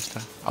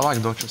 Dorchester. I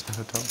like Dorchester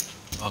Hotel.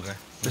 Okay.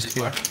 Just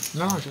here.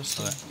 No, just.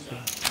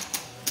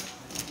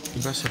 The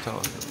best hotel,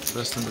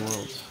 best in the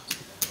world.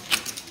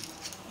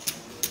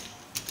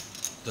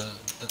 The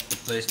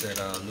place that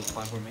Luke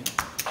found for me,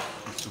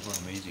 it's super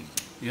amazing.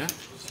 Yeah?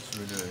 It's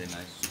really, really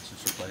nice.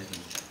 It's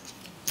surprising.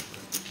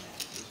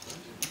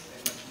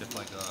 Just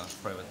like a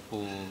private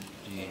pool,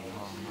 gym.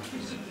 Oh,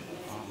 nice.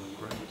 Oh,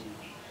 great.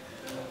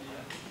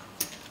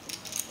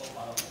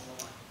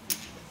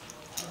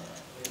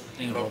 I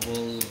think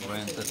Roble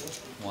rented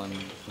one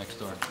next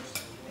door.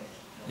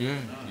 Yeah.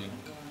 Yeah.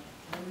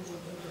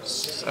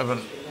 7.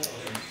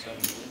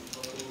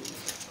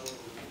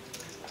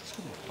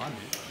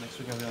 Next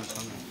week I'll have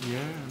Sunday. Yeah,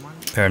 man.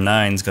 Pair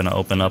 9's gonna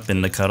open up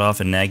in the cutoff,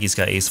 and Nagy's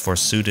got ace-4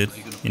 suited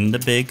in the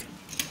big.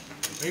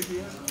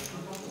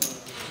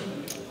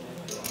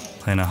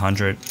 Playing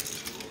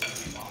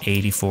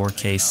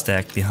 184k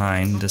stack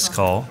behind this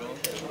call.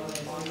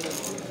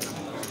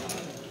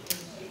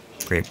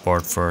 Great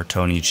board for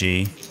Tony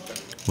G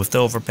with the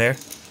overpair.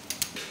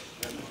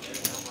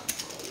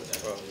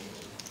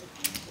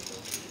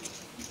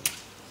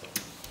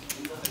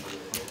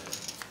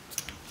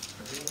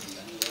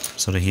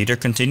 So the heater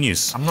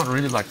continues. I'm not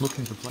really like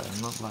looking to play.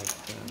 I'm not like.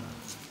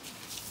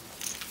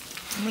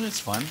 I mean, it's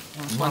fun.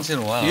 Once in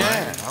a while.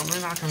 Yeah, Right? I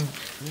mean, I can.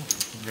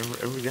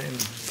 Yeah, every game.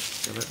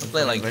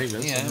 Play like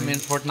Vegas, yeah. I mean,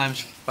 5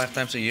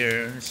 times a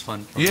year. It's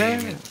fun. For Yeah.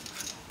 me.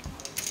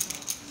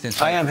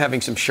 Since I am having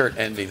some shirt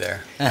envy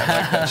there. I like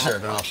that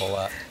shirt an awful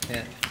lot.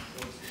 Yeah.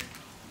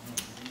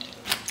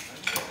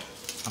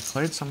 I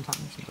played sometimes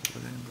in the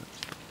game, but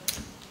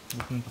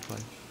looking to play.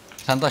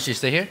 Santhosh, you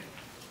stay here?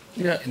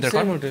 Yeah, Intercon?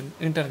 same hotel,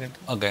 Intercon.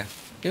 Okay.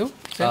 You?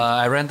 Same?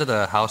 I rented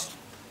a house.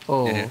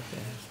 Oh, Yeah. okay.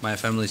 My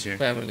family's here.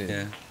 Family.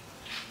 Yeah.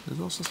 There's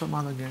also some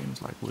other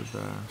games like with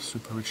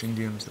super rich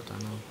Indians that I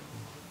know.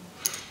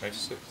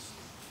 H6.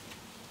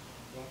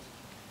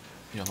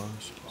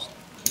 Yellows.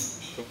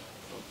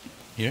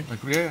 Here?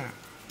 Like yeah,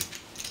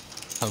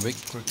 How big?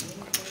 it's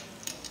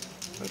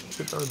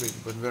very big,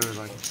 but very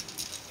like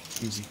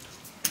easy.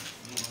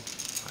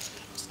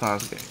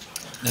 Stars game.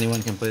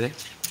 Anyone can play there?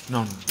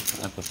 No, no.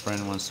 I have a friend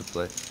who wants to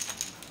play.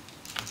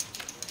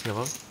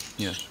 Yellow.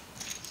 Yes.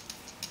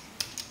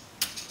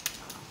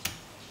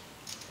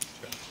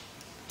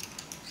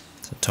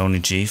 So Tony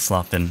G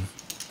flopping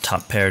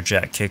top pair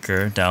jack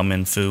kicker,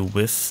 Daomin Fu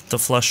with the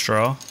flush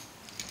draw.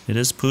 It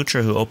is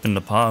Putra who opened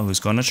the pot, who's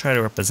going to try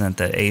to represent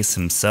that ace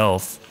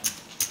himself.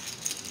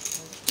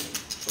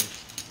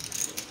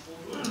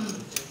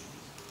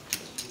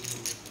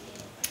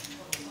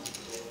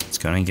 It's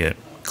going to get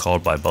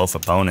called by both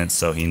opponents,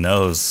 so he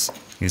knows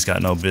he's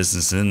got no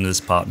business in this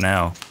pot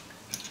now.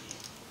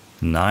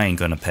 9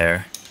 going to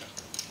pair.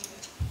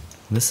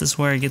 This is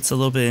where it gets a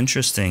little bit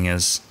interesting,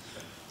 as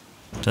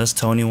does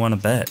Tony want to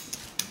bet?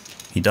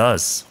 He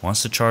does.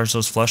 Wants to charge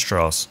those flush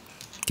draws.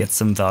 Get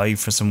some value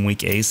for some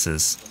weak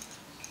aces.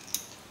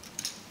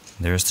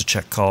 There's the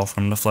check call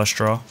from the flush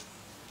draw.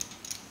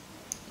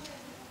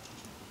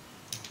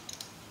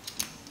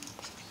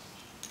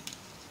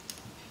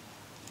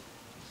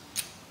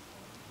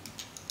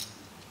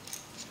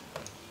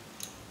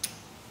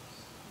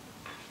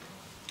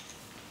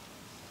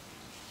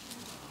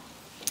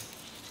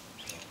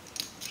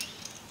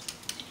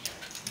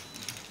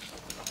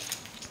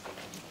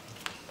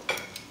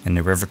 And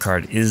the river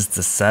card is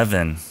the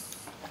 7.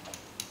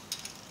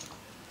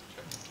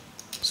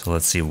 So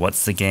let's see,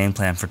 what's the game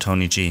plan for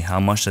Tony G? How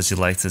much does he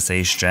like this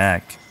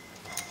ace-jack?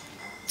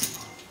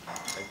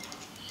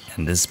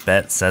 And this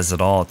bet says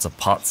it all. It's a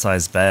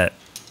pot-sized bet.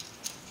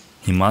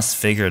 He must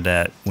figure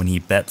that when he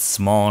bets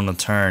small on the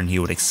turn, he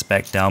would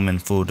expect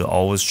Daomin Fu to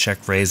always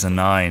check raise a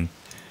 9.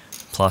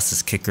 Plus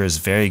his kicker is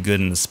very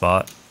good in the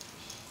spot.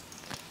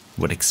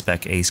 Would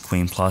expect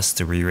ace-queen plus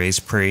to re-raise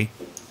pre.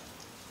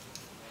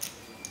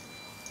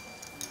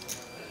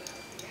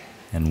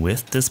 And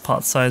with this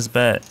pot-sized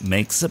bet,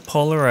 makes it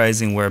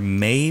polarizing where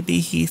maybe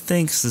he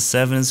thinks the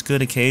 7 is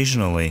good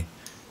occasionally.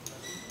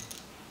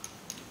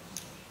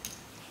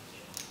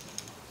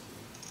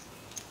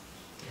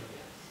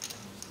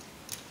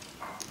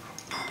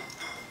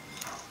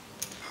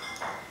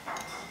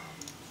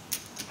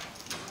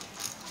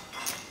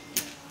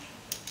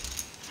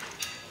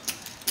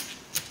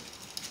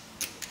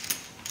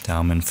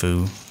 Daomin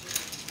Fu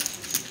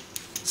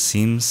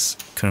seems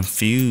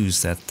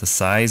confused at the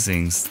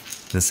sizings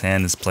this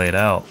hand is played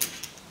out,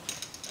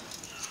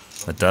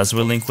 but does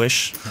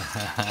relinquish.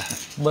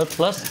 Bird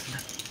plus.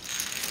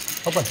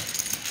 Open.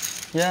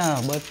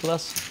 Yeah, bird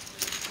plus.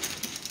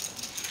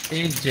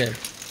 Ace jack.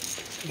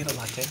 You get a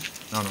latte?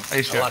 No,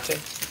 ace A jack. latte?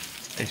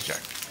 Ace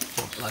jack.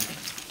 Latte.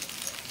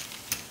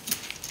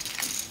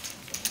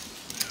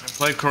 I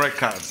play correct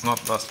cards,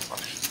 not dust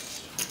flush.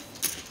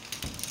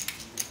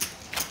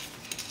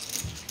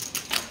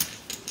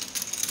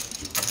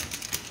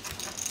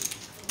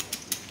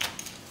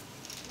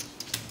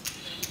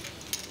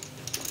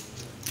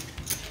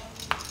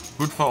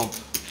 Good fold.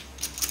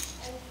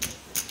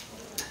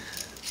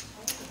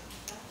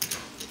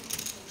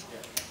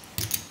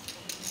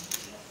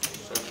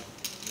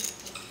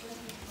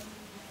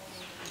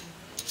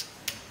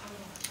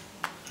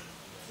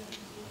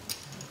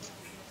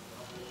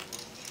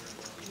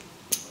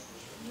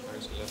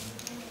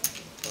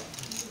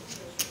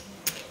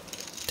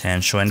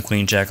 Tan Xuan,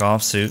 Queen Jack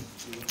offsuit.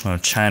 One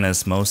of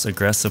China's most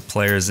aggressive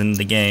players in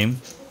the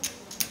game.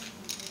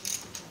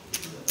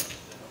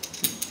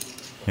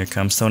 Here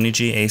comes Tony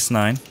G, ace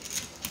 9.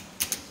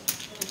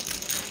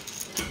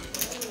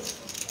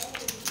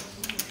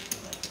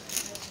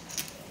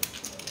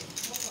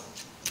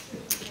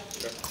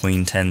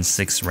 Queen 10,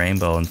 6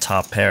 rainbow and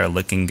top pair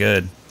looking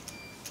good.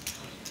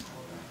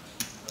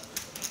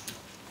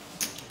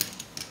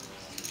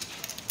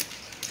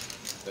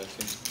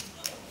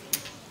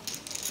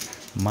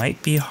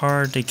 Might be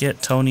hard to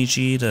get Tony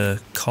G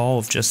to call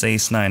with just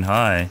ace 9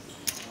 high.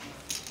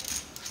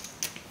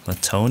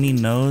 But Tony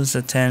knows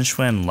that Tan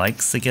Xuan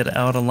likes to get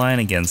out of line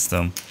against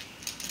him.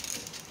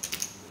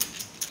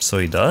 So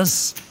he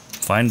does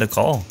find a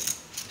call.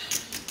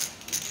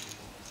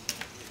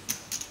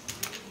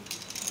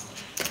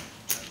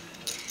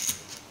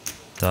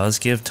 Does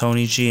give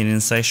Tony G an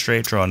inside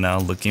straight draw now,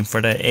 looking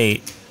for that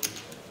 8.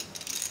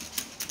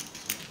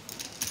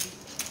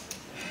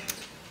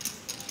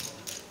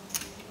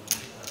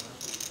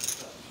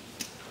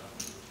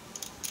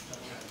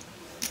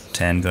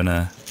 Tan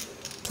gonna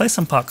play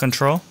some pot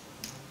control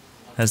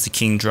as the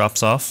king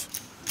drops off.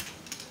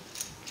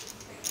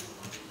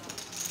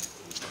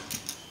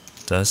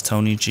 Does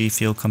Tony G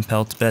feel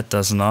compelled to bet?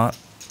 Does not.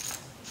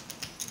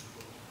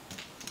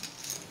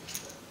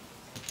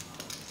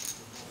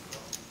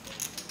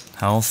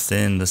 How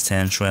thin does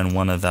Tan Xuan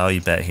want to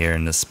value bet here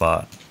in this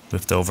spot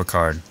with the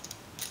overcard?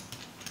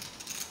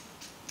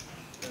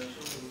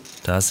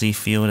 Does he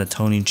feel that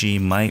Tony G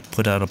might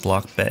put out a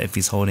block bet if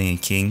he's holding a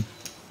king?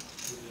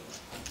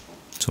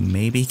 So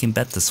maybe he can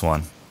bet this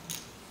one.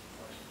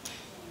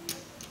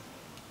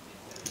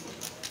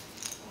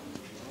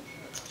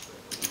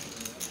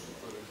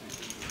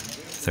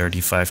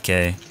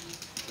 35K.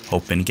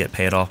 Hoping to get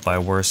paid off by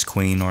a worse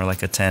queen or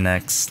like a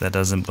 10x that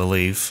doesn't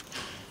believe.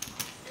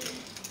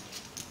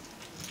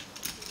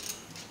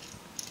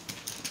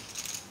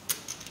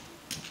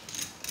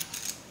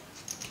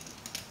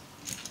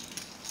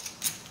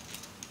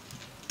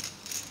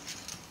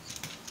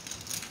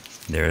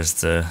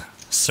 There's the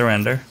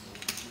surrender.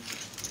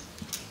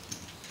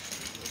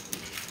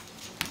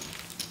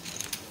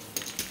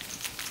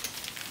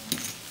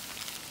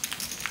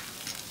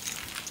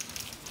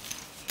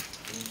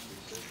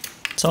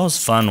 It's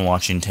always fun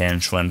watching Tan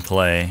Xuan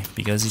play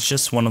because he's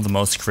just one of the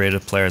most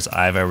creative players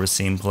I've ever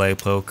seen play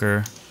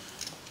poker.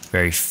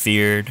 Very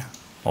feared,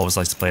 always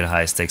likes to play the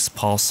highest stakes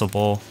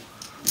possible.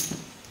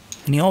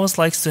 And he always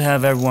likes to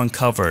have everyone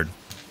covered,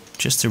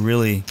 just to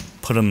really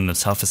put him in the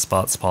toughest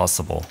spots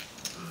possible.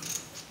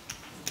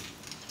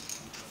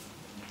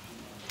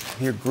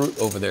 I hear Groot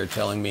over there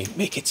telling me,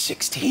 make it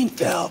 16,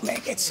 Phil,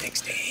 make it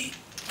 16.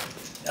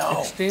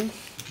 No. 16?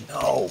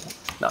 No,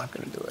 not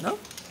gonna do it. No?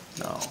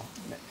 No.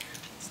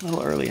 It's a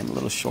little early, I'm a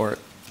little short.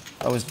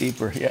 I was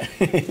deeper, yeah.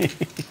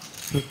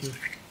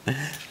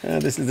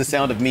 This is the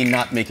sound of me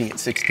not making it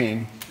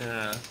 16.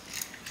 Yeah.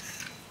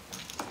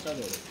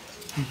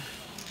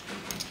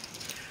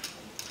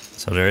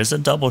 So there is a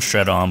double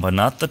shred on, but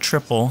not the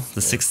triple,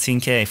 the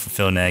 16K for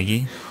Phil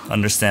Nagy.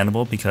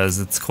 Understandable because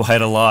it's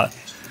quite a lot.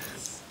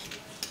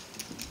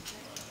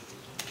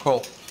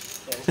 Cool.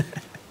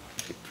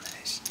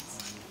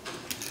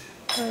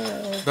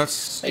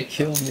 They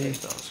kill me.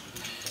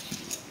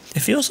 It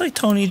feels like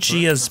Tony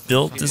G has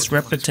built this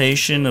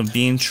reputation of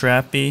being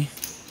trappy.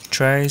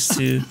 Tries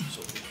to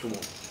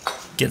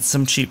get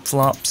some cheap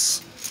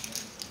flops.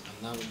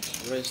 Now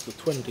it's raised to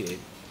 28.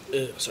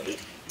 Sorry.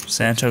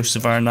 Santhosh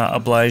Suvarna not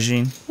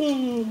obliging.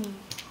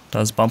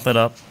 Does bump it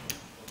up.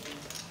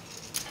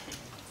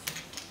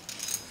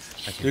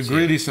 You're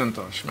greedy,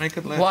 Santhosh. Make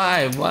it less.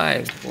 Why?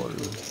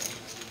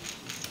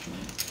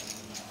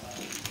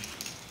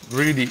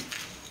 Greedy.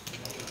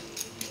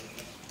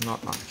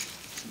 Not nice.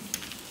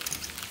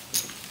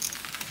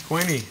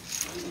 20.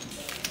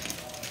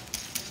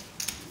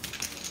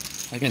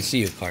 I can see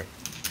your card.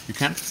 You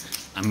can?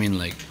 I mean,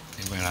 like,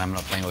 when I'm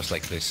not playing, it was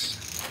like this.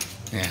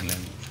 Yeah, and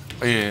then...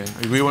 Oh, yeah,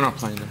 we were not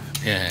playing them.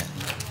 Yeah.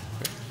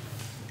 Okay.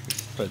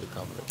 Try to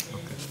cover it.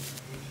 Okay.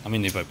 I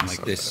mean, if I'm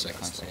like this, I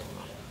can't see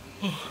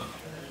it.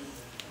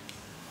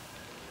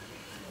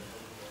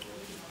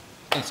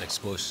 It's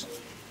exposed.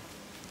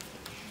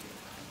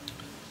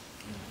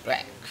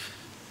 Black.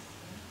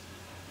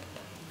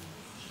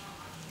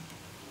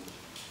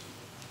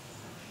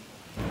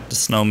 The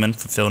snowman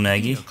for Phil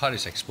Nagy. Your card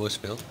is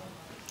exposed, Bill.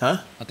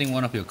 Huh? I think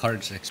one of your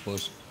cards is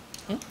exposed.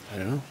 I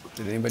don't know.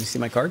 Did anybody see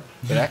my card?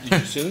 Did you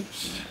see it?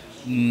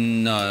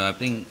 No, I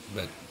think,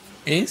 but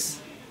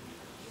Ace?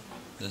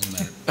 doesn't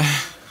matter.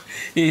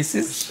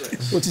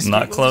 Aces? We'll just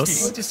Not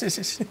close.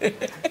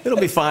 It'll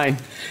be fine.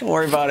 Don't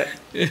worry about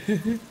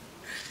it.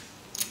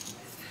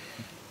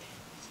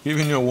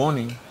 Giving you a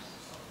warning.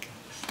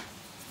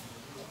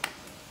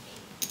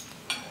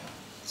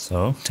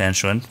 So, Tan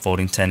Xuan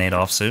folding 10-8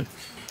 offsuit.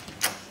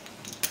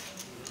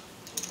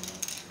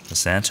 The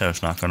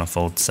Santhosh not going to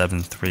fold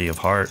 7-3 of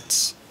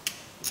hearts.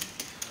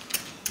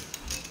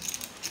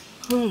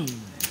 At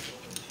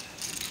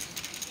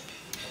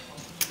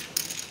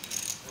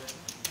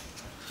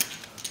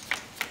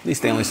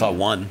least they only saw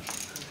one.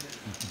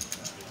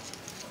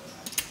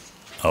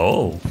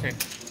 Oh, Okay.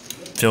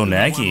 Phil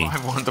Nagy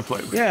I want to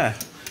play with. Yeah,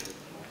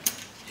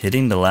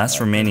 hitting the last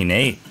remaining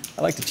 8.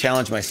 I like to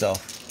challenge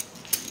myself.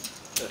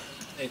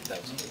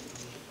 8,000.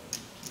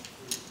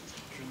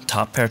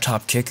 Top pair,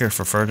 top kicker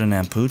for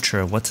Ferdinand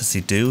Putra. What does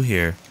he do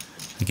here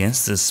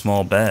against this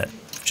small bet?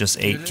 Just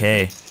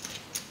 8K.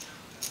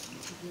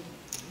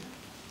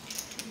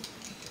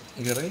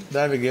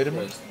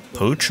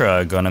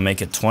 Putra gonna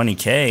make it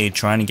 20K,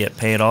 trying to get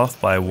paid off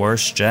by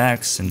worse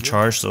jacks and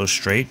charge those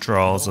straight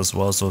draws as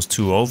well as those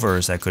 2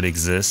 overs that could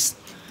exist.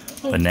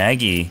 But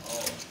Nagy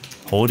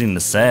holding the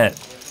set,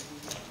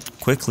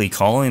 quickly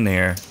calling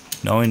there,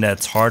 knowing that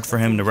it's hard for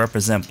him to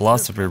represent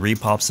bluffs if he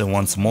repops it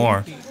once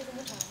more.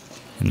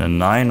 And a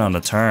 9 on the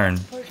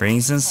turn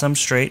brings in some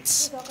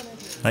straights,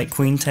 like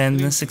Queen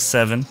 10 and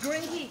 6-7.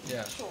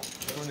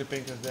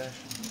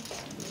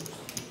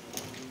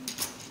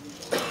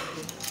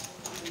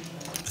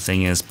 The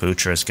thing is,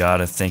 Putra's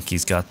gotta think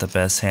he's got the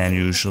best hand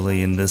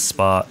usually in this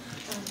spot.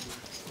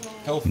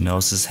 He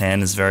knows his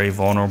hand is very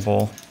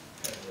vulnerable.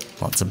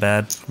 Lots of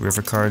bad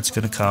river cards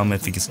gonna come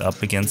if he's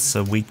up against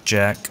a weak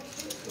jack.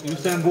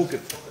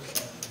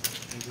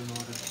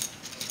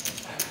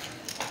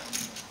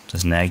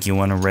 Does Nagy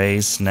want to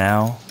raise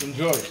now?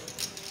 Enjoy. Or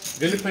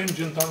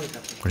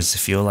does it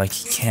feel like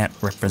he can't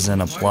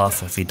represent a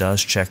bluff if he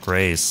does check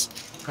raise?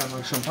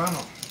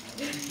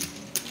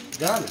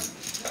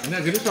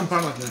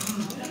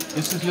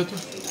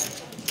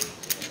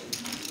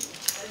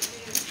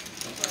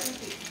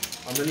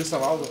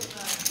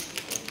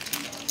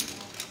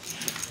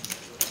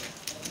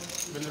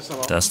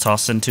 Does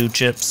toss in 2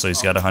 chips, so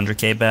he's got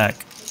 100K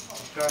back.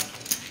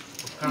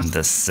 And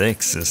the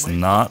 6 is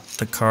not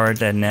the card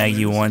that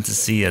Nagy wanted to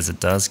see, as it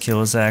does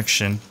kill his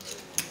action.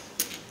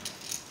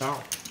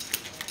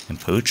 And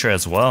Putra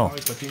as well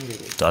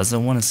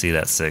doesn't want to see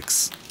that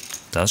 6.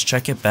 Does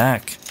check it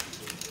back.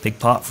 Big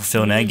pot for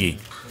Phil Nagy.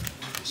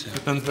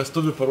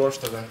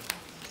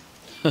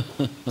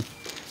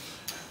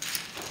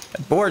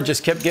 That board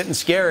just kept getting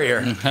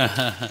scarier.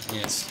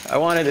 Yes. I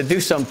wanted to do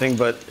something,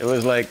 but it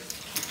was like,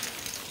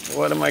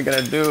 what am I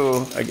gonna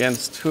do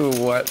against who,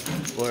 what,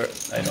 where?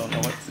 I don't know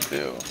what to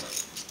do.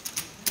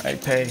 I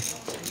pay.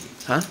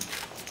 Huh?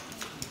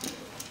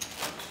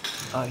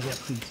 Oh, yeah,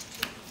 please.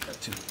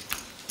 Got 2.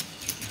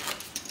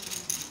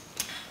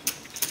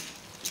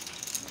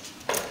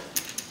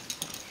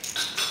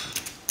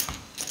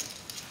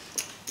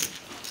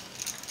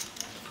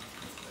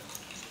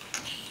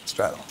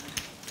 Straddle.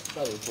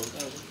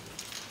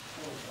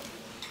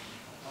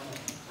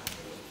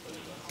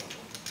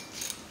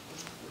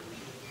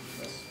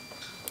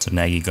 So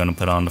Nagy gonna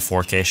put on the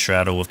 4K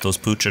straddle with those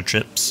Putra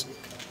chips.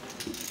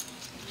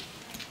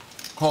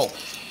 Call.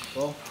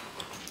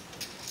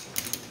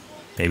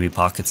 Baby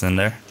pockets in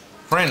there.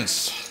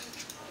 Friends.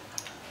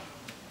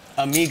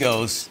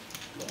 Amigos.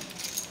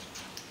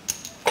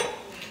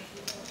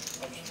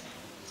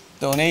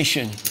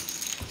 Donation.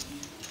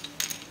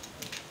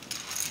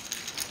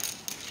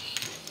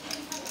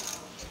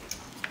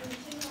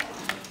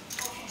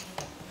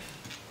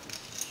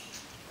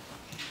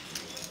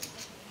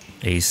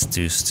 Ace,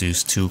 deuce,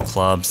 deuce, 2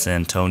 clubs,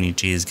 and Tony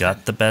G's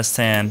got the best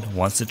hand.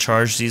 Wants to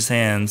charge these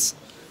hands.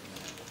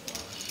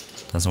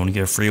 Doesn't want to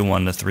give a free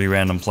one to 3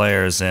 random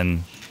players,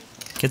 and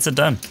gets it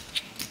done.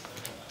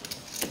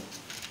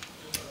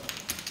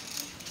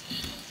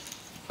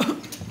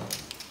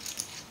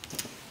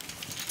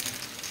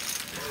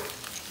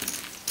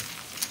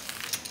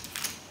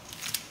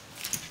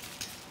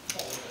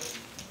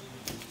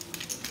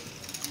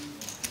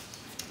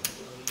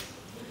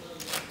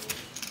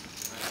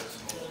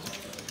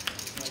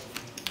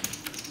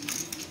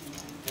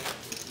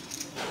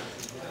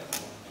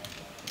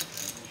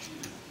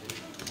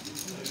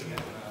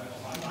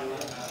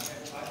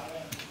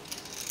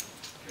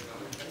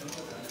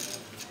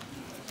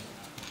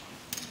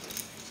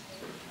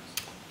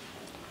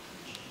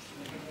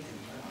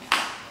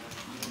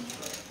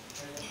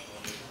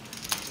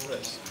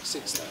 Raise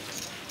 6,000.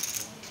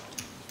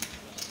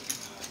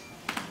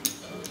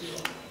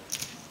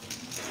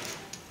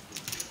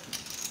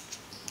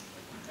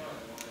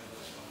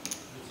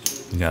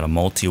 We got a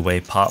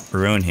multi-way pot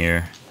brewing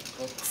here.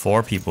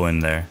 4 people in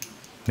there.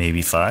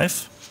 Maybe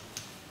 5?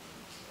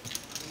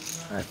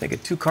 I think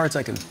of 2 cards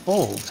I can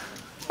fold.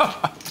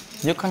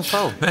 You can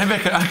fold. Maybe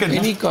I can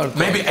Any card.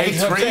 maybe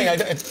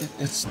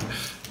 8-3,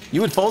 You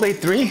would fold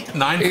 8-3?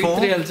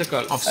 9-4 also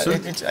call. of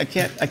suit. I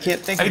can't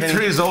think of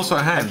 8-3 is also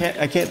a hand.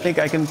 I can't think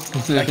I can.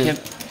 I can't.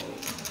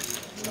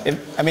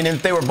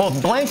 If they were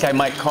both blank, I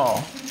might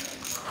call.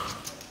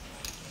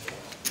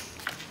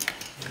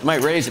 I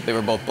might raise if they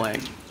were both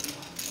blank.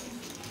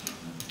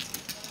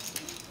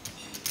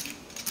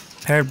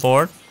 Paired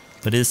board,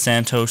 but is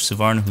Santhosh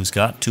Suvarna, who's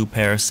got 2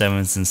 pair of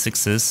 7s and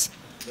 6s.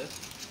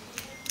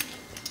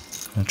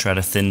 Gonna try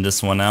to thin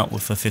this one out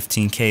with a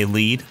 15K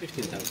lead.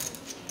 15,000.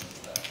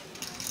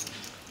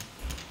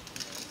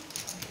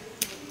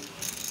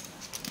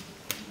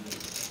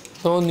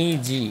 Tony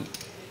G.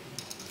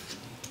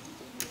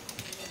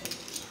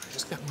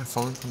 Just get my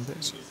phone from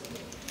this.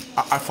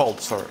 I fold,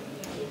 sorry.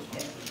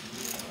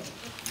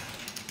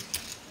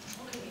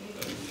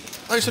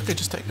 Oh, it's okay.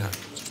 Just take that.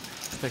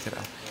 Just take it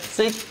out.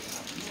 6.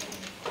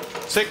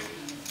 6.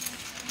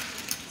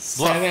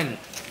 7.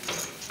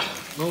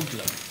 No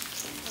bluff.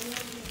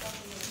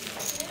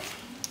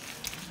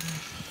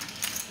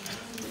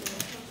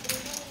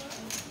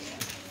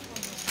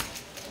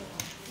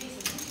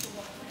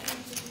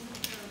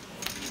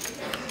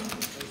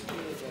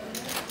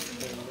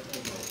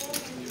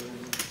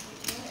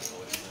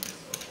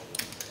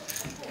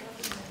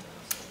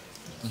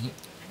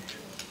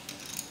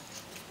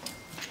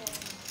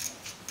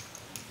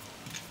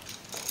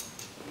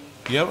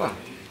 Lleva.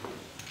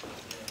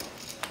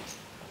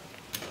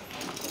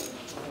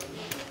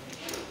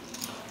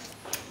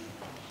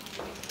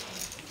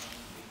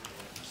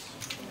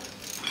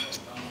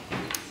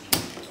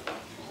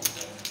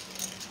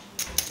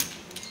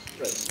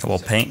 Couple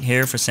paint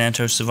here for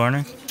Santhosh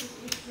Suvarna.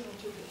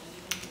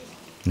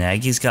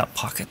 Nagy's got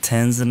pocket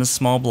 10s and a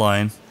small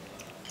blind.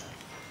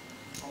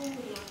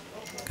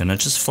 Gonna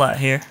just flat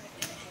here.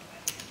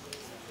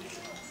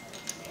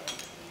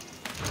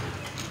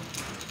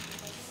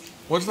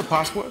 What's the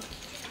password?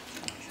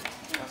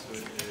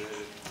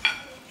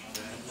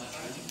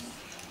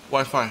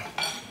 Wi-Fi.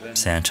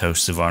 Santhosh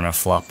Suvarna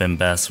flopping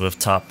best with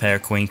top pair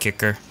queen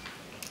kicker.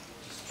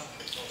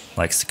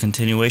 Likes the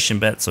continuation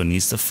bet, so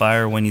needs to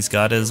fire when he's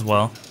got it as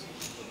well.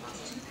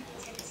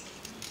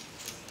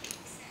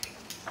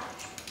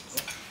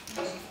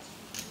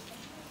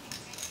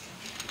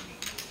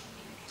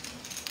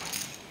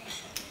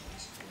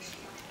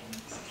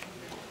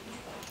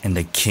 And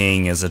the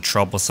king is a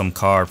troublesome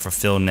card for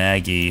Phil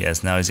Nagy,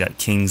 as now he's got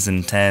kings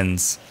and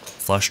 10s.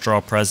 Flush draw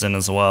present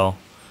as well.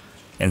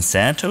 And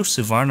Santhosh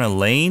Suvarna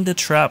laying the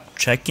trap,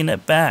 checking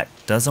it back.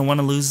 Doesn't want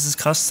to lose his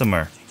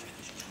customer.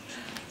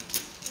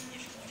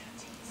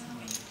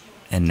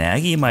 And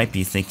Nagy might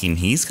be thinking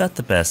he's got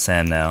the best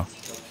hand now.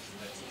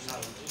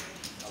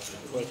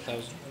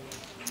 12,000.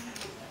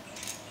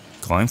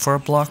 Going for a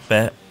block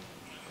bet.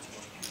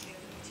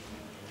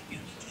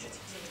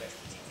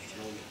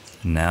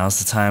 Now's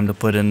the time to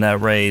put in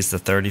that raise to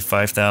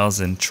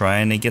 35,000,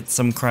 trying to get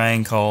some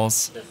crying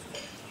calls.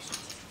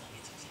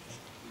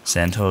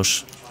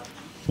 Santhosh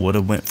would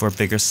have went for a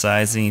bigger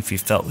sizing if he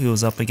felt he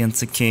was up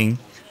against a king,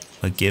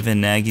 but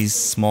given Nagy's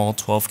small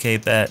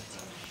 12k bet,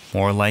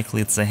 more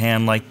likely it's a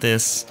hand like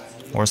this,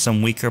 or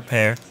some weaker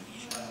pair.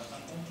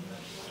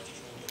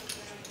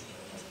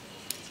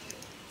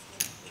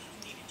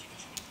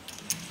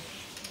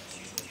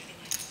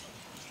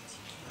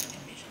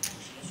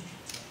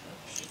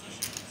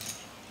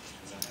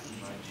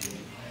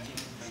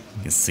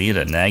 You can see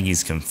that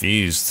Nagy's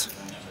confused.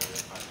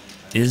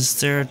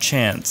 Is there a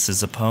chance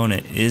his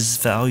opponent is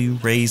value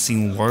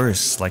raising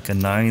worse, like a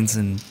 9s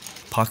and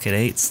pocket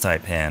 8s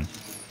type hand?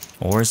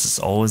 Or is this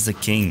always a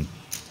king?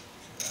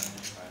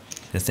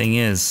 The thing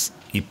is,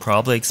 he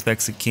probably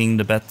expects a king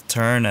to bet the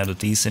turn at a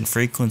decent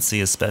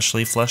frequency,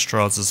 especially flush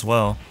draws as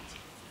well.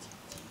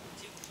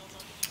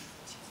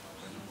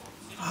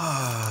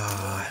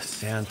 Ah,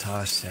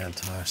 Santhosh.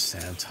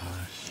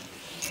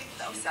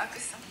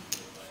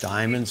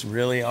 Diamonds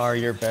really are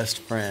your best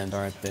friend,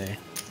 aren't they?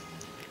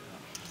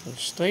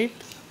 Straight.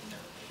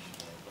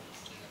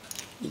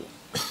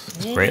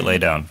 Great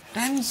laydown.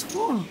 Diamonds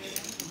full.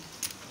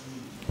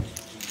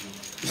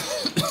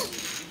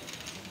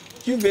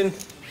 You've been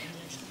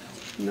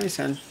nice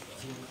hand.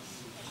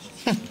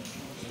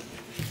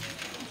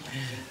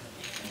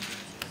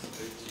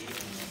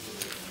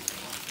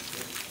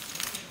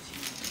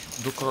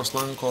 Dukros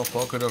lanko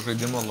pokerio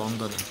žaidimo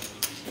Londone.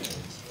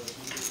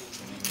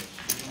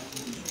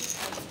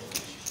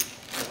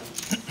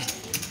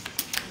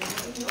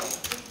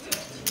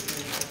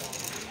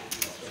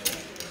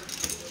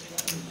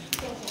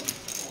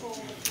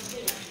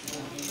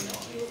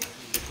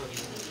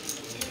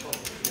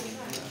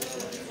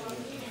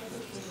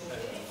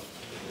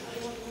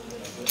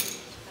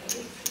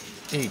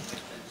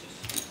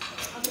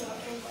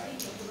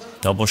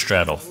 Double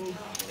straddle.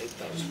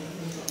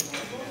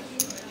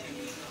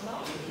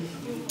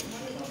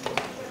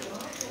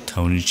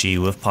 Tony G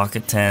with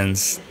pocket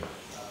 10s.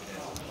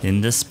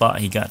 In this spot,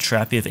 he got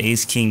trappy of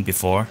ace king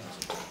before.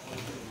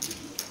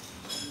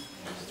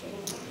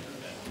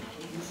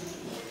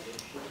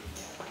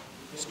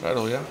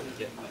 Straddle, yeah?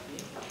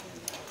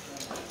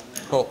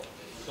 Oh.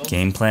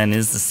 Game plan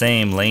is the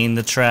same, laying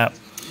the trap.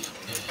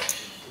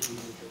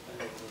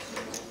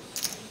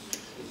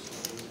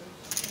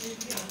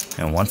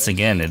 And once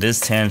again, it is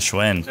Tan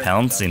Xuan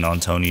pouncing on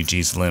Tony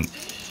G's limp.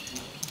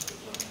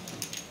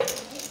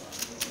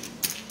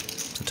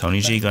 So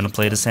Tony G gonna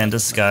play this hand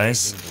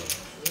disguise.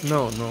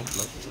 No.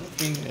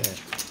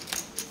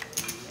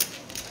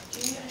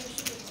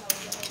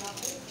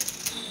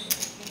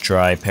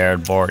 Dry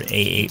paired board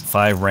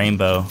 885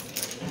 rainbow.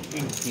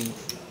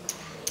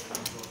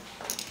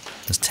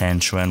 Does Tan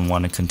Xuan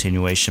want a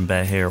continuation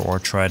bet here or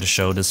try to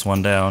show this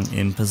one down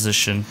in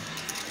position?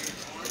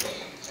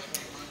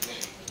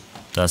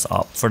 Does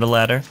opt for the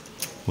latter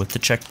with the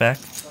check back.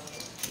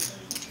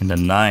 And the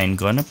 9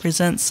 going to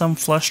present some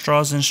flush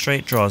draws and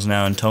straight draws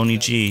now, and Tony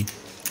G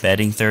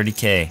betting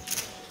 30k.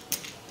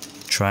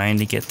 trying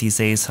to get these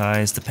ace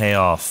highs to pay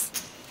off.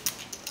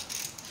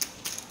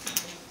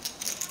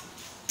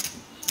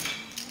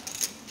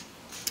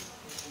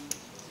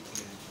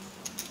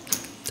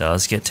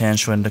 Does get Tan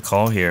Xuan to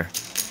call here.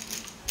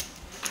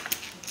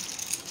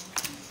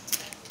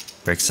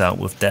 Breaks out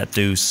with that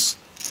deuce.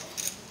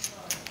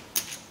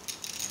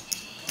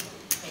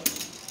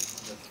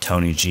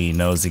 Tony G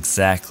knows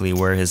exactly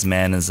where his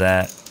man is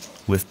at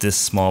with this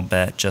small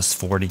bet, just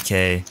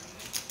 40k.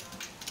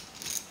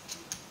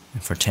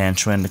 And for Tan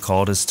Xuan to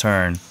call it his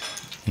turn,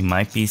 he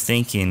might be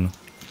thinking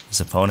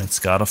his opponent's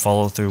got to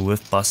follow through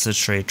with busted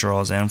straight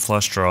draws and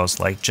flush draws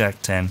like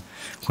Jack 10,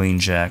 Queen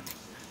Jack.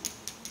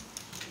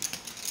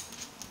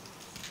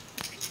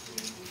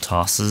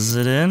 Tosses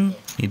it in.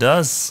 He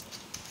does.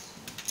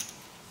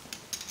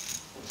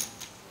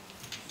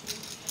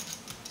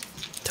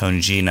 Tony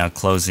G now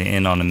closing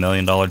in on $1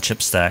 million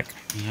chip stack.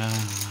 Yeah.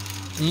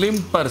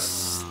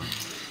 Limpers.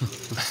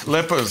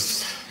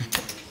 Lepers.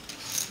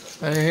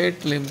 I hate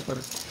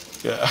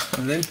limpers. Yeah.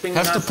 Limping,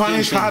 Have to not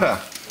punish limping.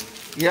 harder.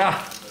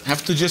 Yeah,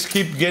 Have to just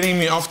keep getting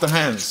me off the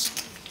hands.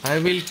 I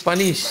will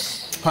punish.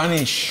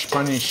 Punish,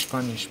 punish,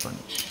 punish,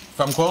 punish. If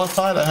I'm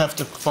qualified, I have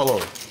to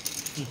follow.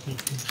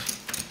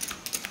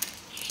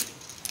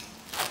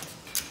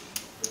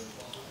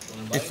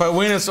 If I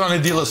win, it's only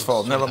dealer's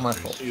fault, never my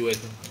fault. You wait.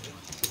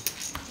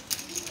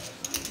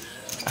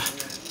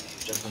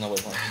 Just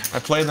another one. I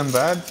play them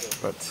bad,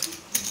 but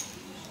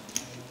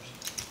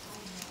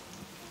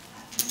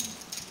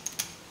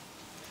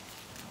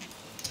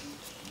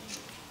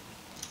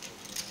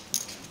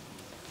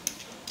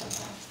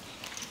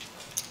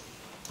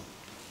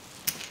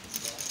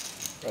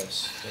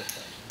Press.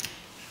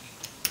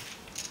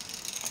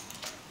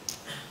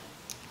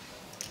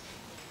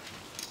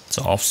 It's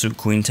offsuit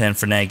Queen 10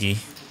 for Nagy.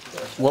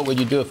 What would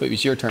you do if it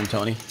was your turn,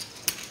 Tony?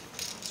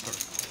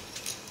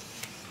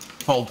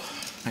 fold.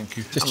 Thank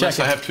you. Just Unless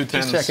checking. I have two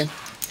tens. Just checking.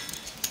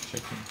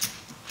 Checking.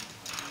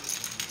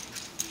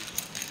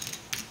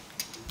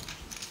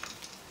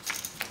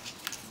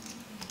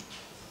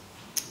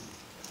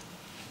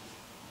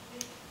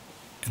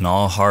 An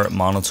all-heart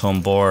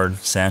monotone board.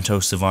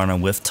 Santhosh Suvarna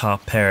with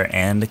top pair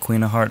and the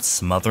Queen of Hearts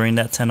smothering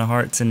that 10 of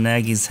Hearts in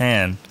Nagy's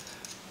hand.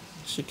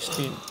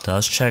 16.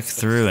 Does check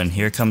through, and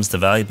here comes the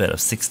value bet of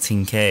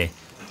 16k.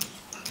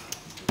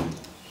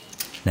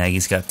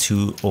 Nagy's got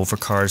two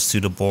overcards to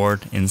the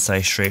board.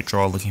 Inside straight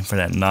draw looking for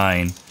that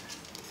 9.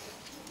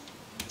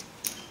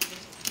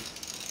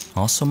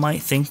 Also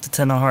might think the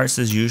 10 of Hearts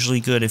is usually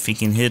good if he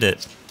can hit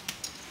it.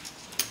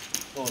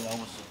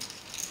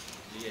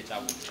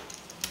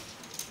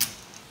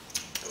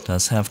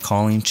 Does have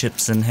calling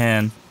chips in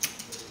hand.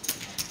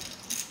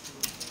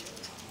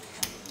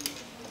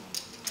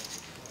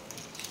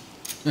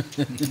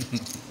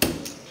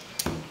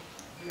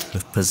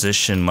 With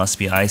position, must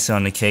be icing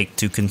on the cake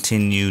to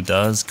continue.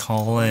 Does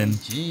call in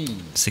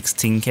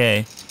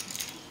 16k.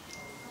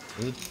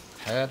 Good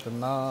head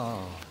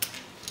now.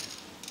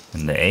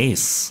 And the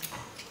ace.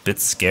 Bit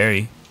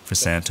scary for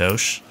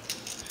Santhosh.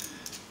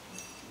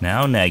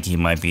 Now Nagy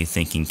might be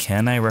thinking,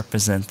 can I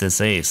represent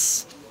this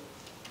ace?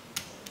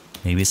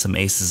 Maybe some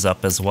aces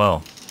up as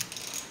well.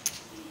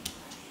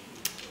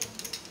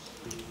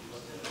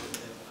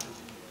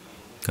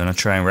 Gonna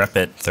try and rep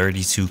it,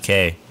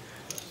 32k.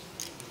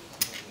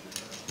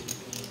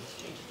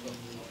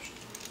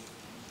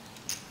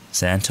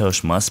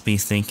 Santhosh must be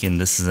thinking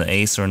this is an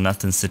ace or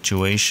nothing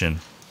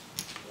situation.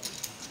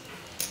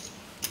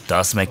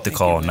 Does make the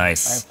call, I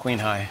nice. have queen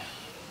high.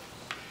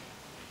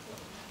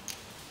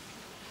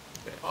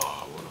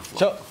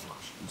 So,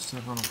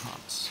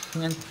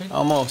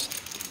 Almost.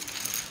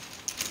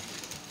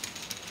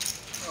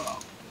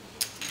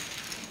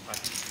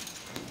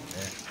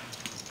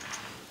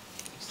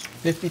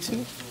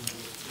 $52?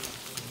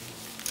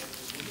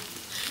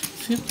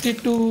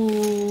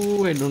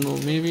 52, I don't know,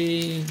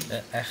 maybe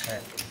I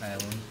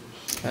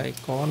I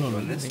call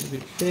on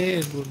maybe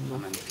pay good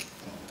money.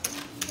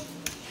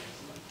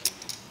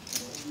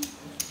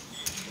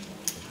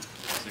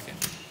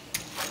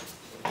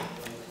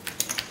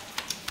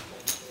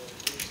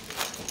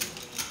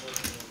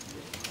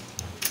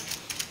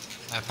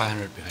 I have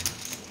 500 behind.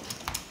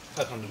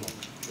 500 more.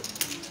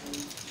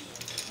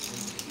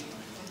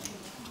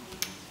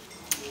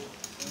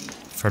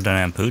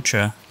 Ferdinand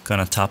Putra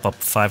gonna top up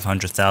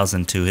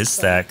 500,000 to his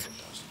stack.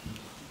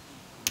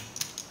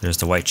 There's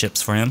the white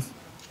chips for him.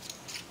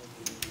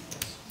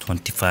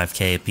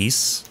 25k a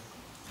piece.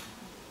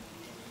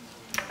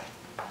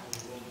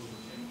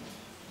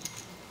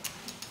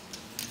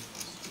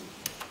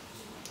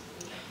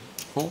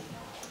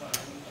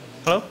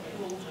 Hello?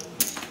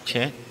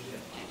 Check.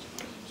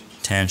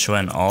 Tan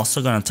Xuan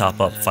also gonna top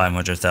up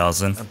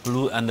 500,000. The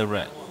blue and the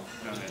red.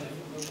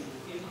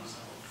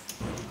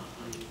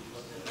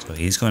 So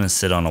he's going to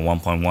sit on a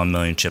 1.1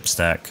 million chip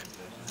stack.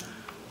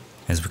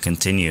 As we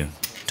continue,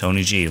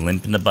 Tony G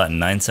limping the button,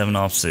 9-7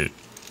 offsuit.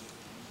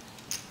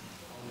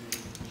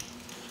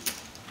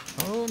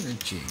 Oh,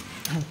 Nagy.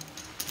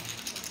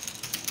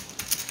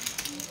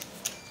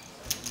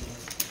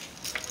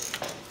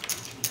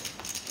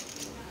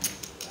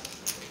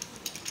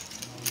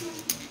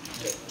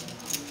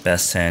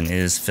 Best hand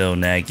is Phil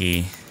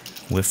Nagy.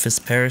 With his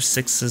pair of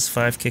sixes,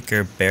 5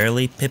 kicker,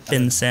 barely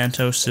pipping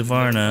Santhosh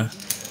Suvarna.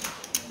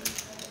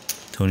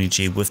 Tony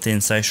G with the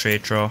inside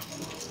straight draw.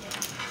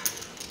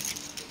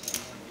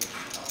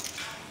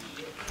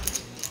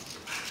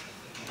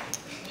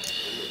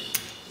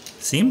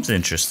 Seems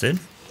interested.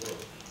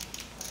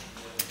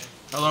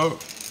 Hello.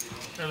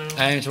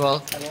 Hey, as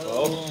well.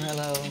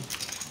 Hello.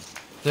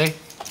 Play.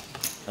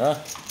 Huh?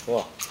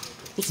 What?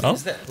 Oh,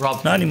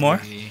 Rob. not anymore.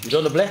 You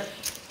don't play?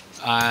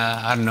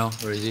 I don't know.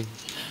 Where is he?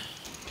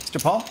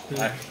 Mr. Paul,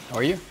 how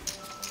are you?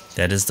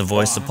 That is the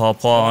voice of Paul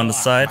Paul on the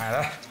side.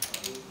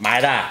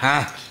 Mãi ra.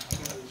 Huh?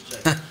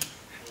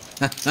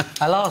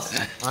 I lost.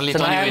 Only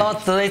Tonight I Tony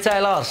lost. Today I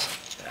lost.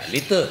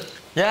 Little.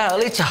 Yeah, a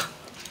little.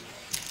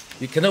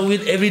 You cannot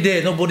win every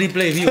day. Nobody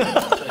play with you.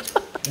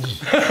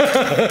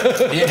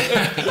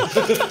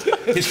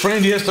 His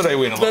friend yesterday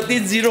win.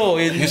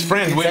 13-0 in His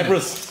friend in win.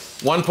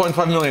 Cyprus.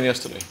 1.5 million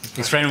yesterday.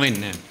 His friend win.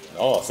 Yeah.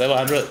 Oh,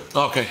 700.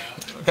 Okay.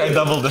 Okay, I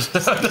doubled it.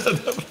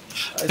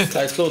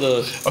 I saw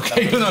the...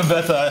 Okay, you know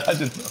better. I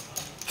didn't know.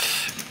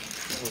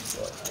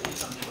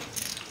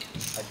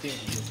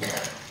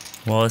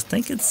 Well, I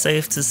think it's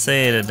safe to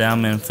say that Dao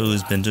Man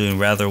Fu's been doing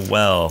rather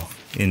well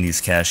in these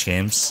cash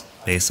games,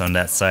 based on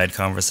that side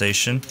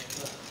conversation.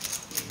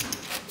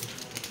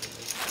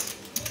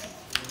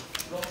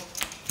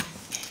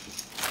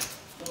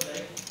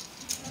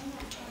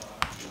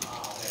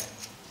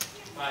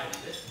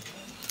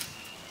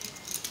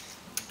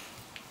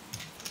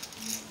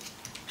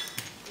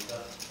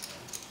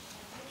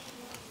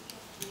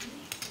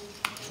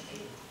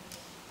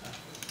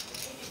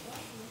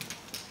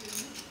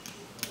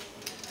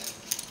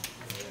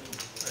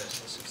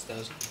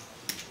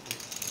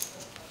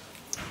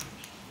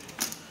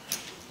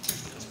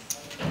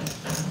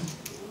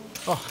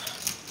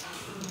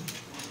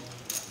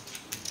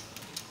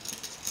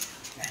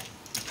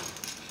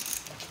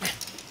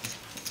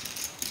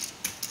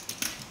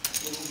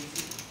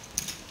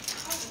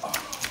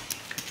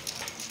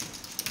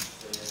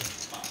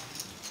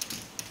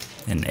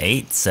 And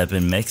 8s have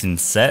been making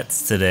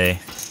sets today.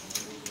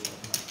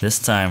 This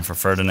time for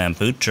Ferdinand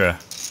Putra.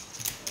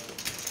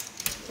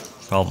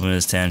 Problem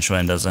is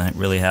Xuan doesn't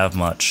really have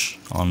much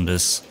on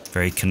this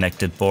very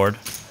connected board.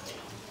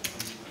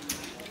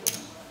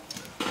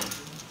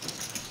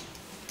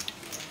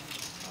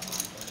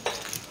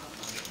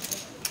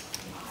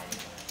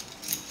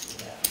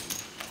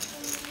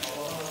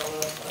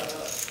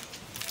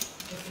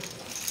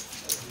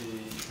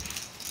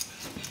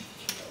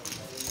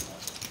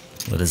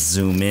 Let us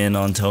zoom in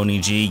on Tony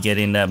G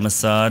getting that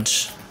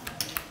massage.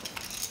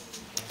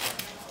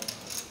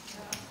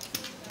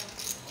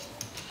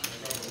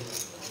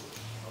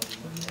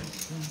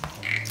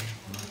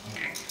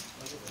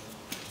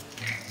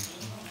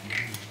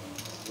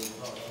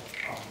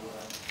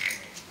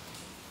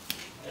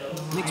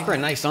 Makes for a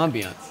nice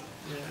ambiance.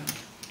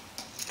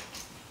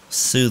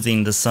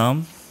 Soothing to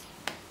some,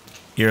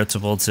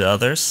 irritable to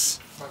others,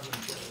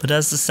 but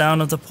has the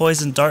sound of the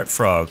poisoned dart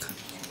frog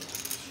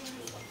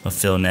of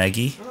Phil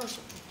Nagy.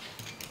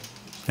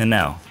 And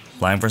now,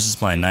 blind versus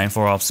blind, 9-4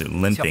 offsuit, See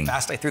limping. how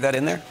fast I threw that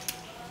in there?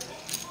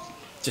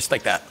 Just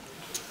like that.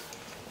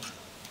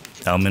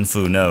 Dao Man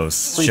Fu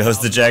knows.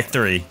 Shows the Jack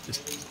 3.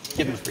 Just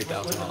give him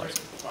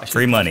 $3,000.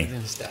 Free money.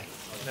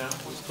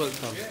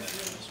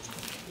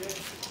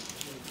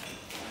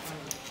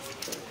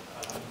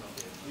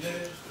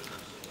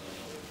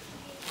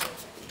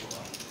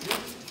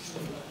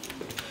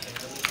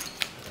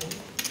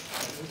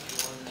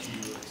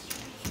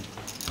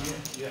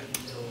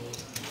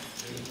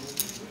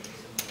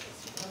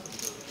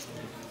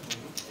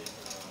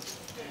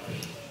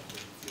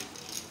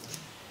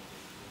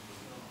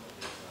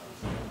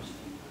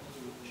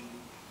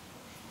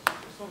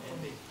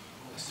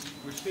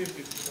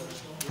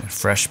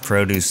 Fresh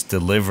produce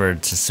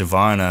delivered to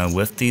Suvarna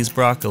with these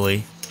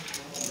broccoli.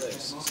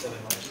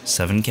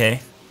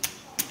 7K.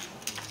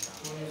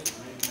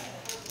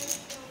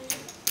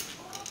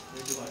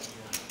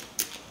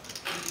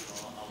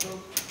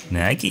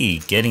 Nagy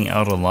getting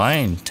out of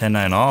line,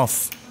 10-9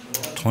 off,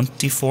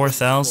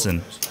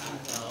 24,000.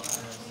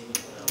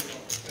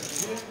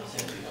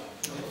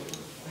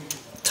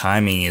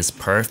 Timing is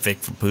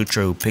perfect for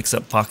Putra, who picks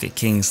up pocket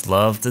kings.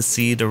 Love to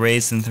see the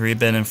raise and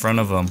 3-bet in front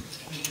of him.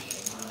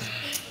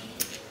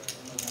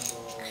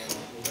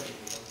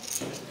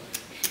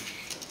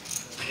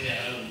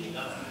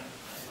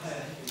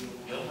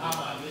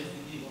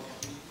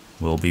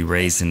 We'll be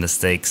raising the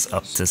stakes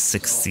up to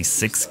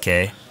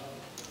 66K.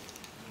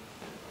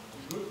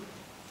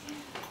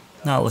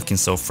 Not looking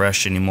so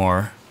fresh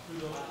anymore.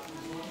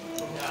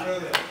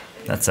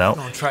 That's out.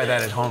 Don't try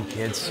that at home,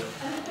 kids.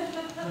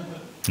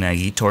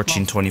 Nagy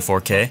torching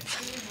 24K.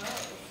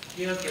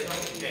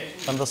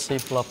 On the C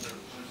flop.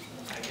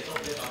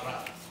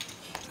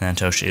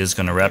 Santhosh is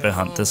going to rabbit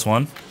hunt this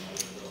one.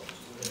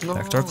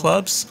 Backdoor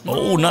clubs.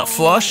 Oh, not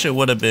flush it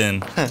would have been.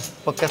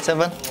 Pocket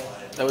 7.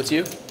 That was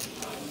you?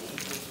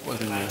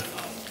 Wasn't me.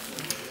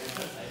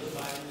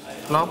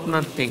 Flop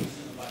nothing.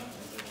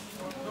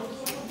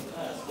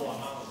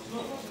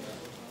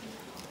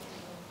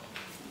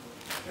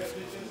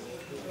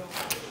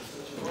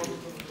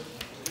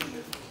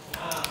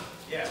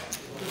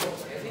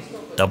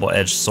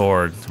 double-edged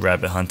sword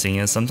rabbit hunting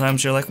is.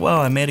 Sometimes you're like,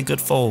 well, I made a good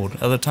fold.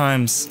 Other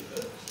times,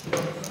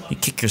 you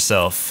kick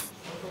yourself.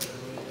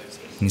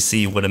 You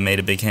see you would have made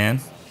a big hand.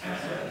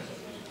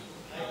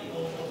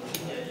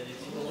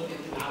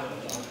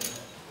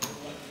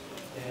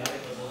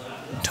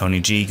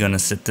 Tony G gonna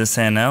sit this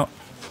hand out.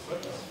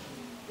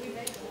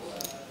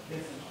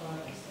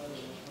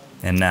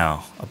 And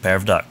now, a pair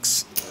of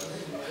ducks.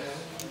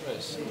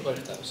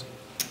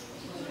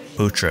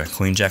 Putra,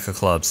 Queen Jack of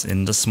Clubs,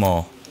 in the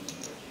small.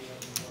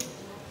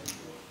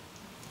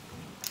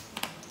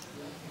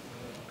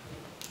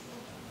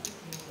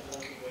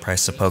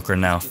 Price of poker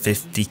now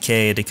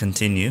 50K to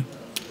continue.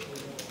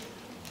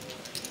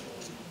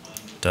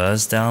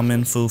 Does Dao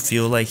Min Fu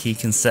feel like he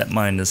can set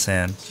mind this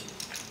hand?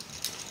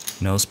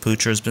 Knows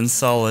Putra's been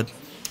solid.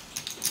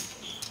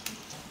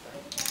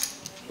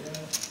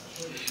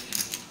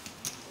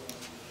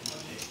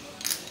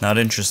 Not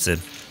interested.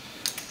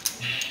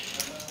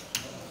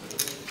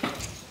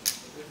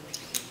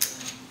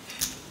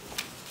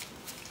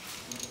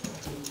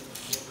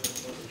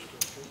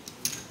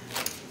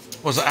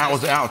 Was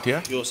it out,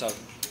 yeah? Yours out.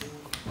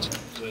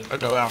 I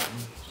go out.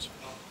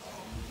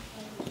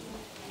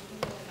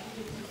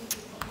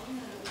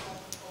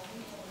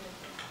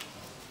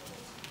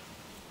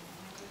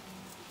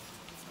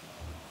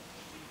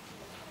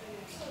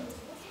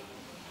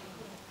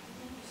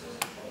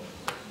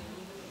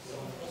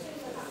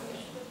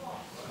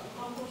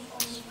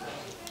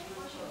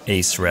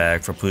 Ace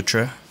rag for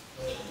Putra.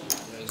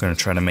 Gonna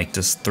try to make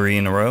this 3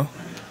 in a row.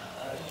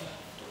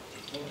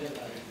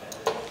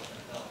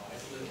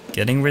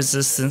 Getting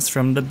resistance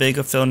from the big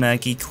of Phil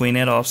Nagy, Queen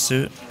 8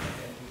 offsuit.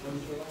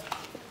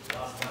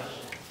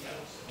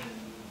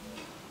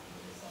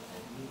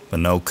 But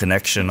no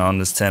connection on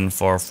this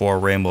 10-4-4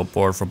 rainbow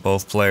board for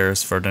both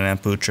players.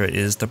 Ferdinand Putra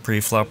is the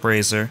pre-flop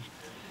raiser.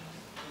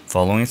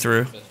 Following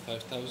through.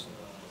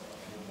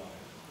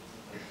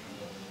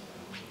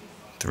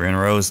 3 in a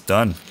row is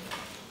done.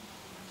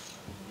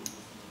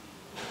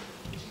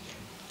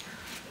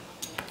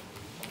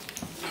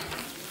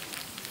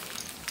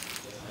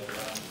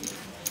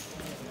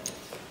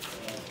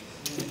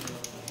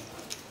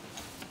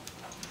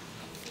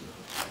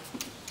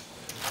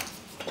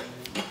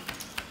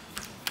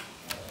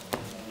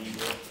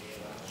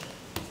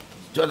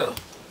 Jodoh.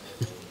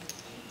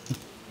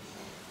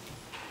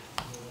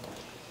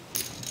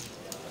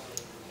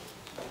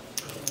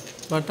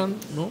 Button?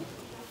 No.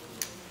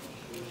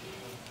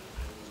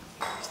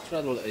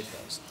 Straddle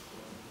 8,000.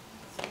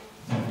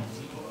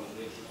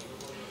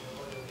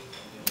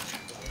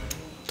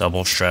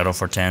 Double straddle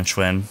for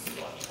Xuan.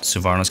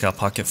 Suvarna's got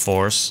pocket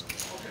 4s.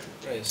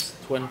 Raise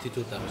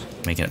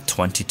 22,000. Making it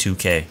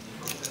 22K.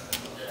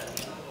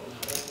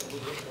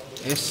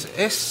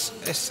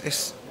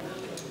 S.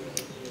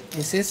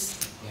 Is this?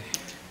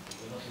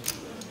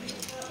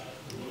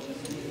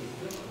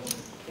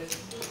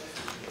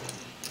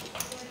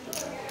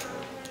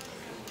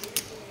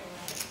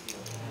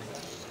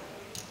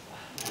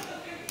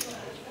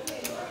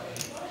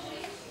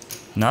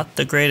 Not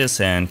the greatest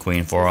hand,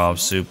 Queen 4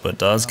 offsuit, but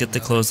does get the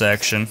close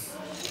action.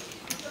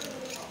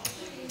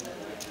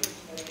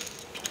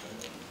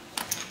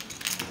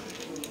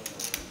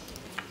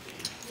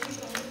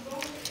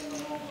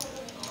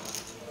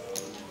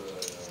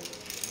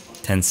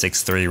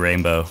 (10-6-3)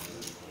 rainbow.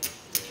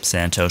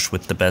 Santhosh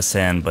with the best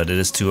hand, but it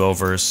is 2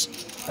 overs.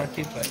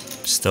 35.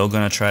 Still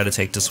gonna try to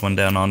take this one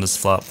down on this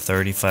flop,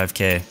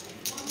 35K.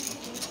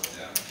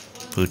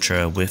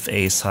 Putra with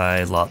ace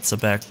high, lots of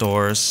back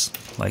doors,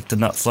 like the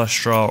nut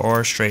flush draw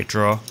or straight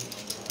draw.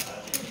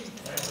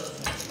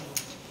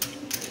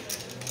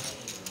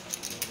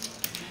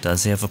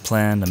 Does he have a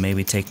plan to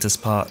maybe take this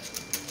pot?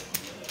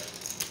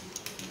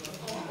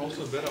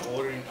 Also better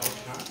ordering out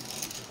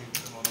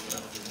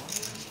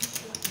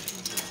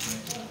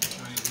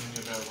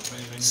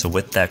So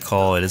with that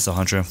call, it is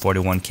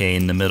 141K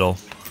in the middle.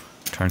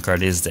 Turn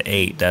card is the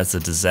 8. That's a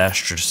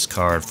disastrous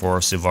card for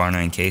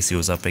Suvarna in case he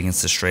was up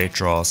against a straight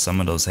draw.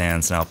 Some of those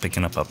hands now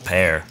picking up a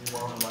pair.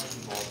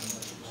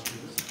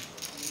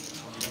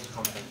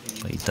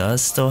 But he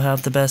does still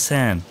have the best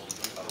hand.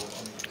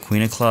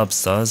 Queen of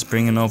Clubs does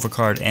bring an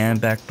overcard and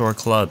backdoor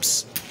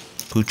clubs.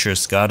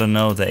 Putra's gotta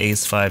know that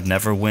Ace 5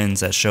 never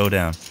wins at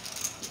Showdown.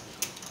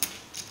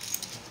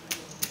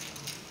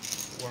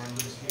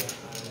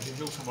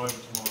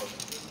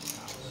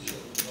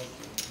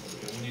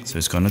 So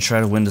he's gonna try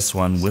to win this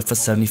one with a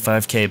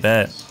 75K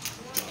bet.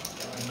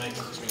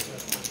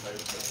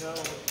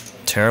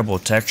 Terrible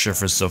texture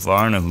for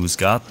Suvarna, who's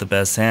got the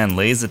best hand,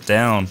 lays it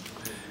down.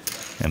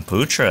 And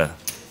Putra,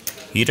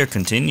 heater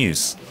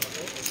continues.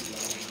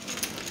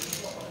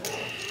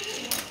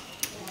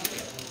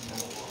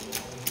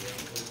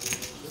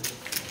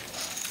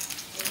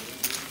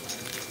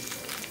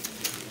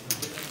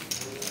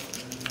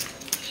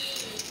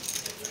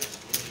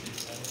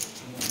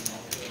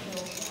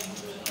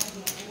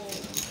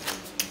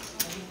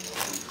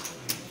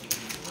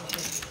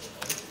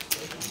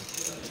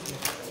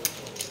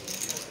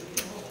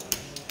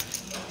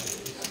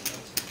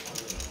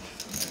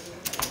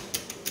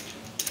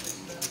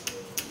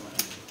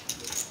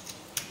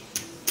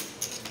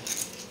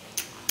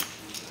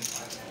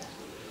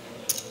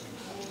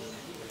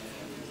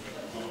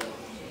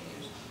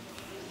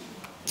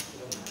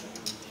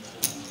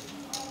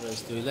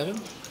 Raise to 11.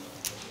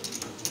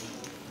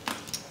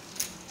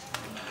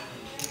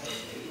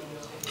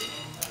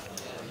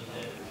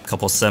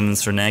 Couple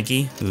sevens for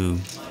Nagy, who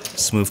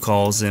smooth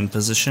calls in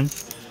position.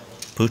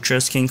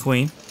 Putra's king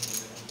queen.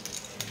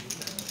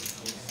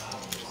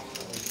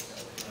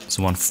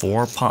 So won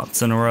 4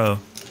 pots in a row.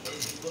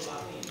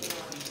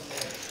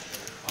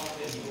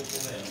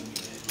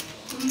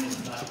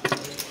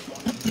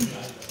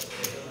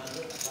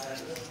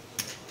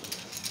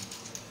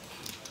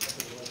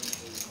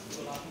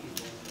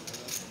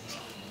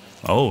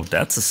 Oh,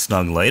 that's a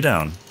snug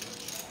laydown.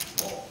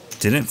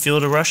 Didn't feel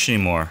the rush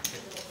anymore.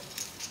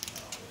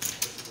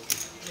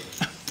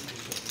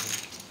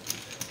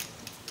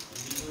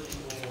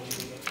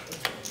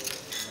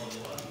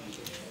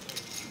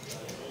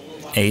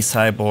 Ace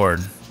high board.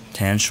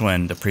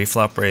 Xuan, the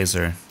pre-flop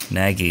raiser.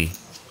 Nagy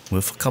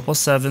with a couple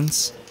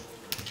sevens.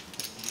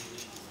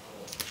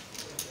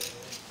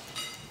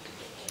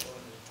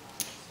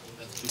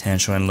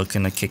 Xuan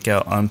looking to kick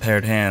out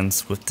unpaired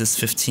hands with this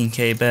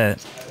 15k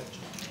bet.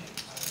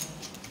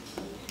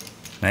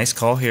 Nice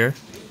call here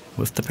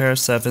with the pair of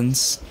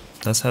sevens.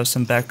 Does have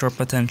some backdoor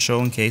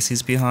potential in case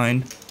he's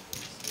behind.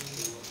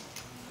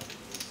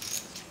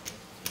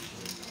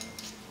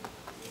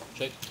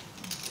 Check.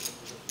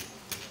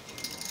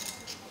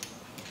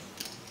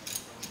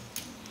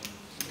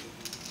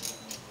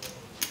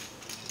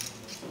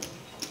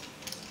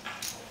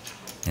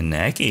 And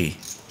Nagy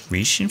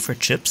reaching for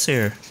chips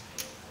here.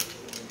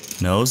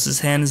 Knows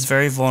his hand is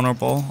very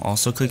vulnerable.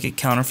 Also could get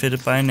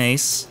counterfeited by an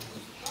ace.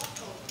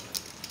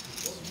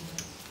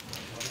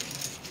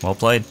 Well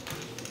played.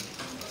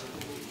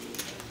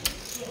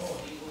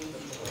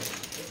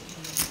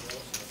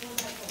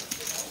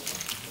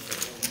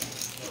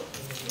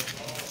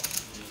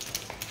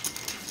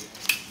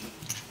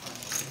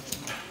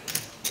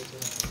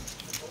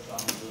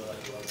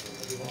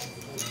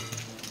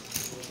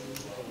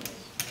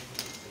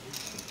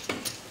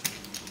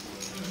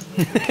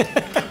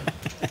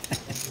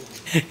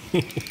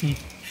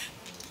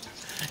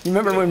 You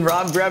remember when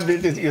Rob grabbed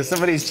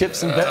somebody's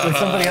chips and bet with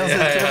somebody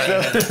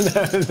else's chips?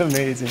 That was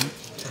amazing.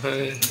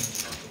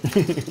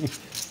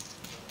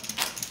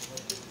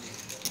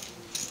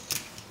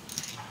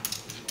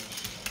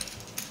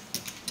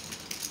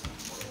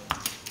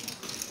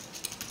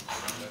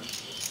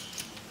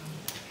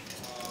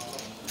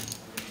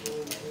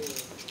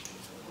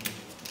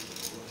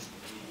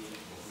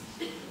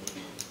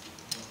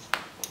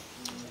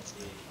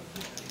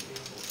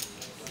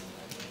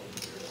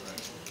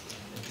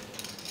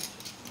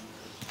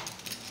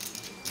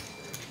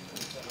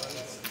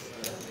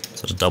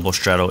 So the double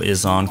straddle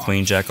is on.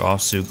 Queen Jack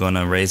offsuit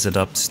gonna raise it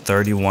up to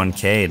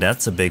 31k.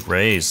 That's a big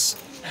raise.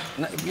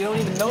 You don't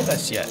even know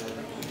this yet.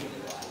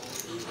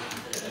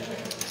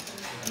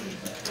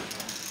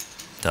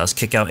 Does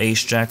kick out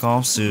Ace Jack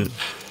offsuit.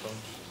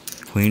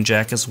 Queen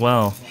Jack as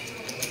well.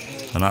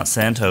 But not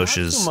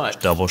Santhosh's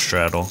double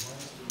straddle.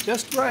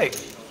 Just right.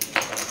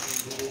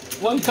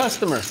 One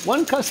customer.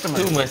 One customer.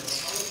 Too much.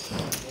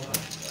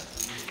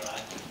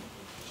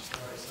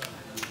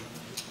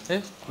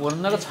 Hey,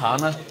 another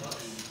Tana.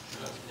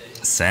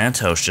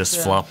 Santhosh just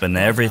flopping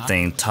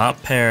everything.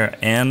 Top pair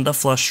and the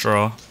flush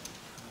draw.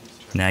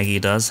 Nagy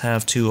does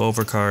have 2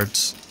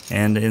 overcards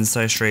and the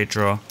inside straight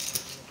draw.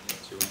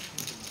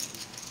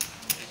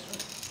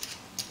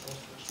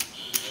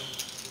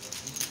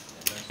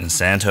 And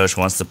Santhosh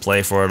wants to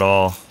play for it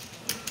all.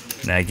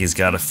 Nagy's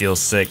got to feel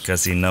sick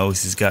because he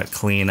knows he's got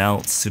clean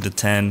outs to the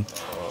 10.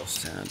 Oh,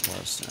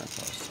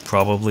 Santhosh.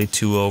 Probably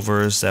 2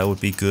 overs. That would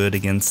be good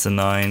against the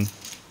 9.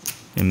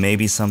 And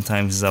maybe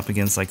sometimes he's up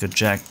against like a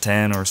Jack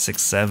 10 or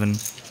 6-7.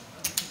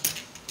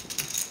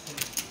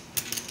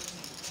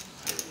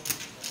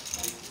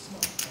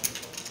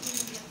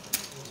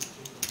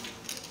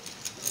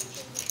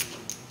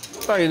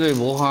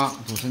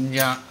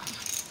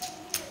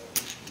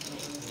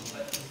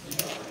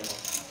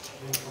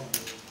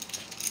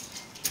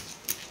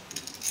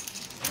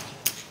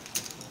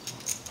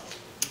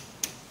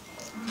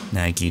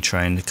 Nagy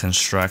trying to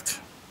construct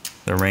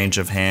the range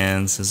of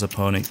hands his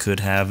opponent could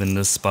have in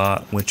this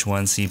spot, which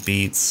ones he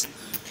beats,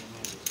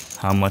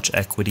 how much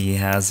equity he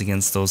has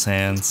against those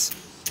hands,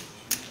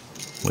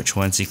 which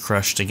ones he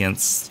crushed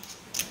against.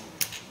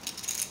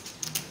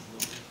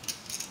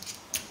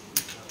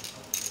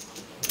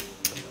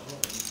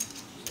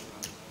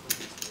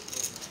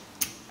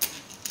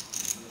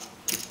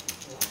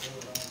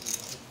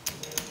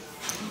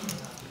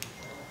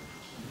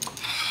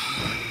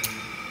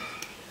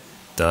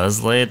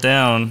 Does lay it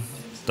down.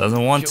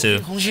 Doesn't want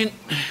to.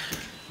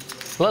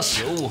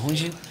 Plus.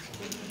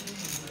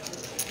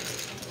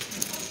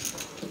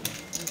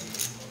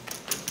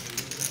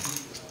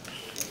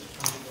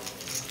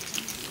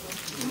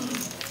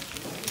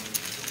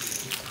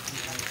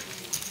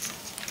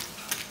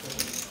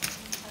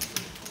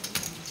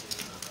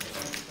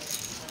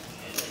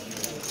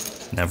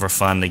 Never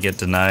fun to get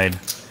denied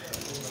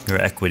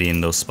your equity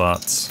in those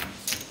spots.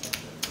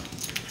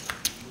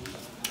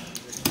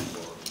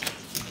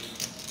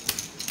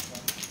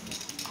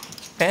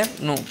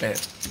 Bad? No,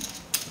 bad.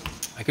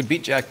 I could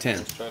beat Jack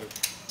 10.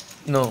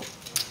 No.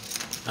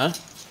 Huh?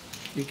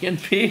 You can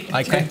pay.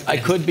 I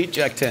could beat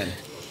Jack 10.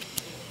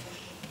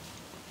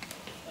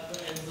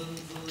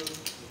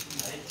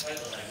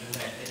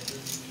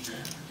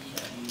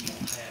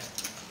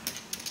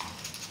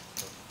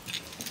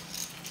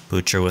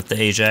 Putra with the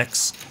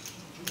Ajax.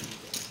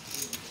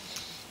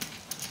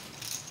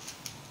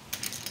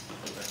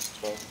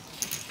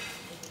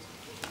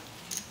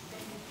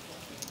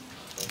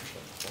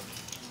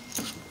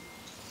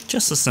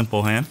 Just a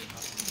simple hand.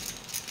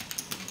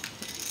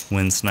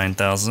 Wins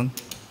 9,000.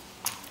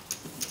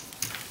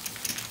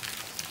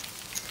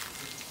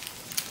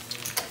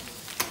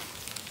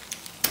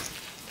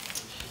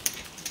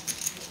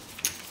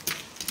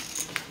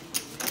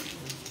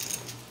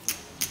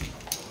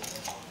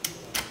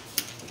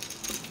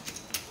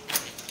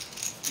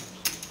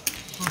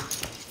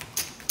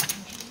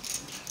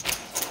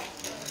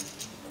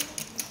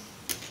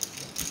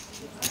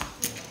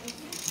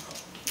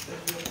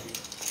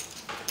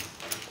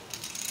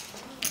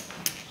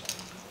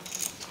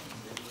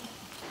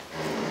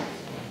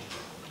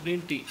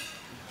 Green tea.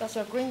 That's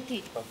your green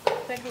tea.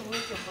 Thank you,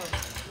 with your fruit.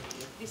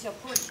 This is your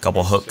fruit.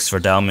 Couple hooks for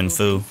Daomin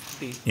Fu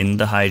in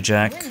the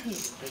hijack. Green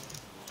tea.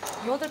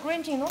 You're the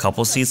green tea, no?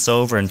 Couple seats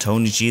over, and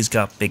Tony G's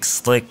got Big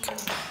Slick.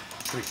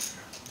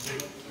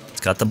 He's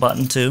got the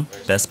button too.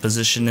 Best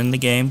position in the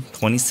game,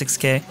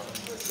 26K.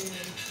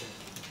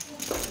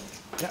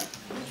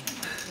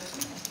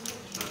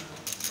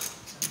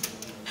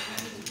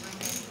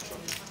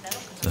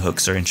 The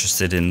hooks are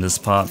interested in this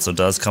pot, so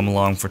does come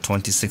along for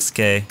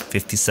 26K,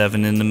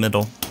 57 in the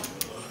middle.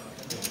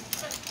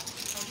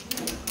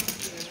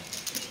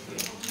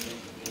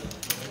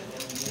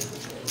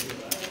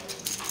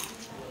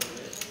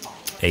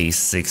 Ace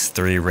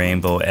 6-3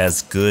 rainbow,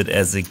 as good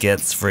as it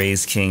gets.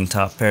 Raise king,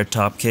 top pair,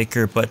 top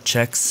kicker, but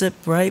checks it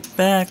right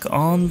back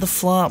on the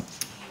flop.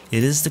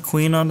 It is the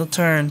queen on the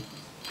turn.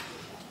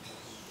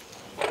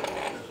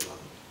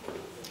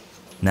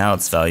 Now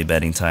it's value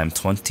betting time,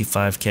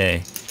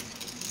 25K.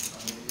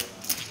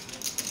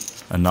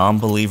 A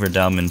non-believer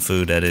Daomin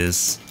Fu, that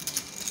is.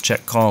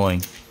 Check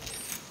calling.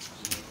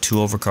 2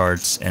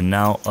 overcards, and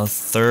now a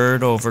 3rd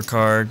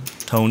overcard.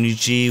 Tony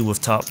G with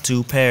top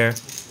 2 pair.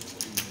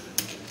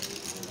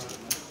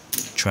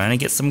 Trying to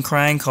get some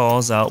crying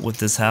calls out with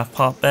this half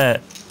pot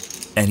bet.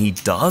 And he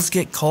does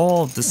get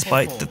called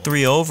despite the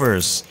 3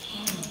 overs.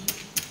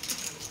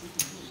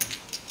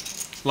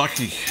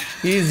 Lucky.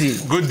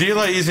 Easy. Good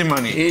dealer, easy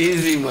money.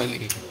 Easy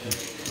money.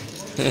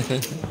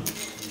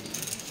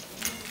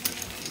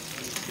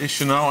 You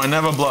should know, I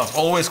never bluff.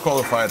 Always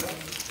qualified.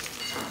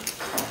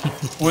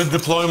 With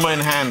diploma in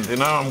hand, you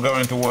know, I'm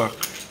going to work.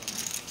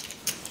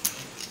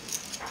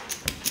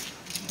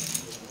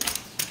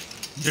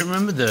 Do you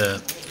remember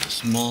the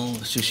small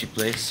sushi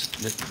place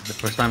the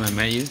first time I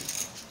met you?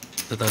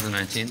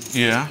 2019?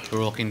 Yeah.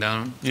 We're walking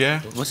down.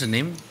 Yeah. What's the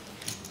name?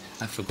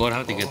 I forgot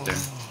how to get there.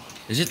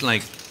 Is it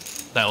like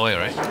that way,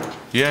 right?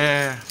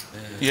 Yeah.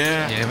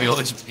 Yeah. Yeah, we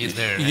always eat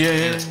there.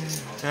 Right?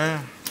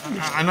 Yeah.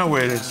 I know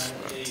where it is.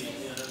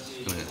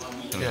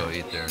 Gonna go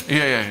eat there.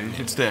 Yeah,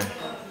 it's there.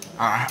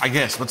 I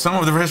guess, but some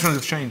of the restaurants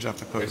have changed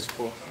after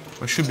COVID.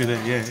 But it should be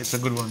there, yeah, it's a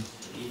good one.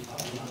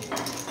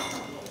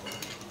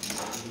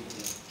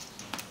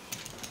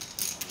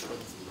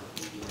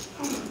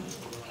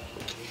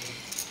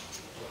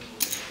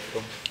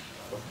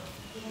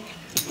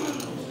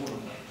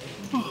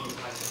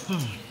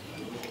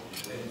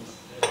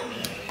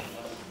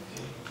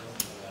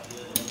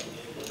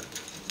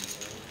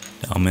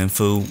 Daomin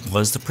Fu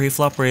was the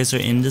pre-flop raiser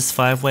in this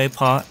 5-way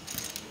pot.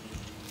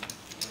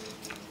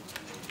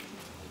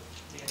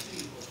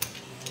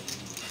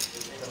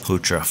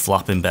 Putra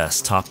flopping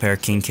best, top pair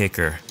king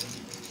kicker.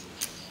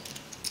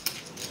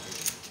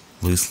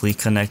 Loosely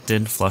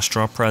connected, flush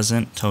draw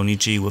present, Tony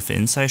G with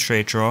inside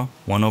straight draw,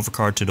 1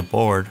 overcard to the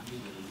board.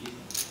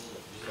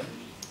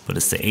 But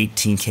it's the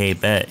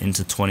 18K bet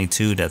into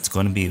 22 that's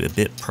going to be a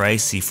bit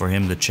pricey for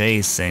him to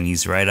chase, and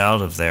he's right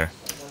out of there.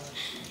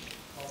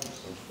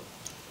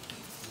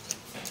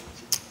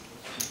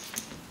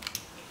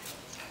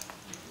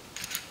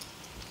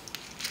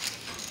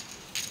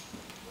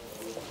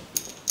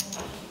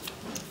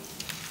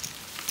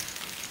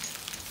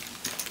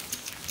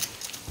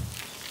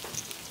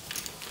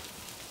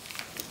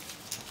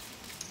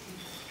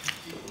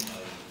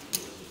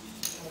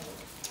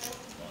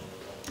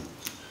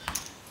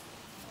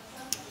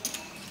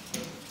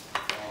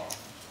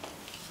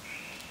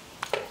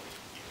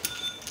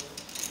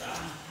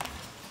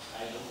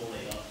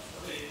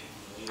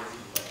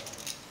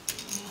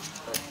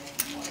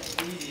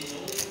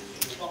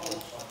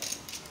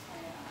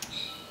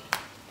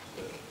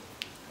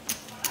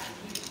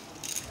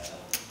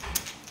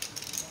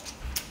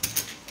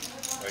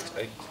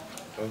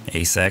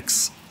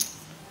 Ace-X.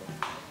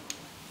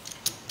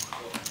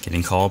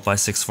 Getting called by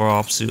 6-4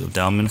 offsuit of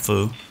Daomin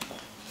Fu.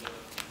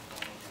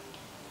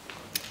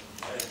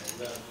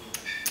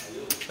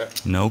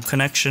 No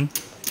connection.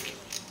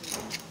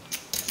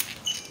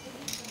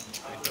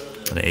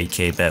 But an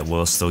 8K bet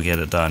will still get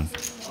it done.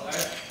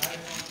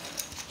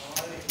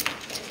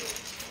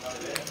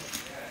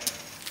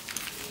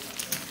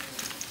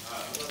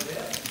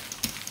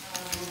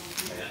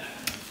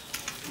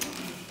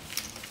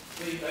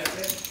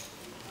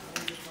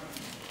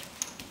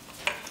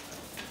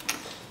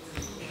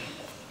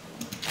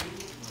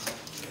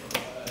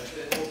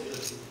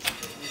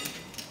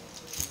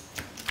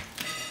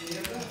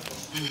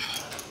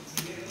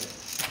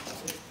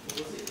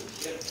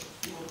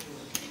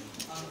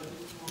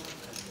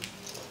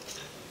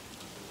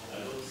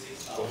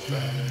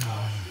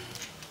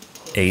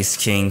 Ace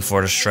King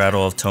for the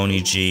straddle of Tony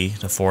G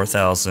to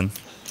 4,000.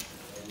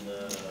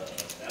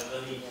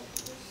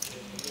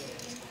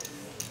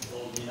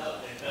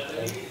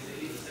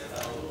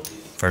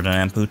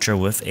 Ferdinand Putra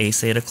with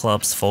Ace 8 of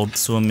clubs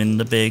folds to him in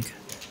the big.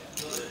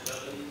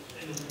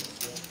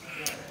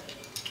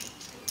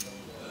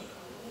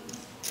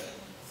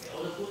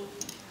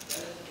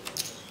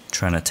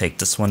 Trying to take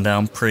this one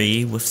down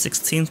pre with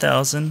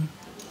 16,000.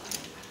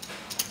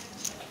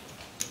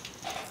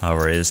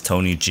 However, it is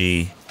Tony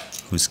G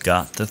who's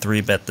got the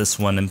 3-bet this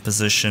one in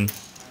position.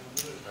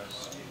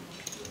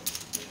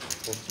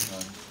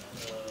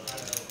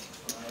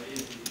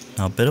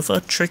 Now a bit of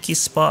a tricky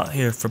spot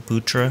here for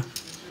Putra.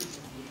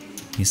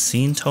 He's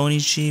seen Tony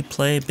G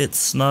play a bit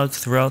snug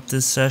throughout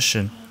this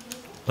session,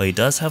 but he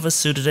does have a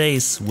suited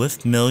ace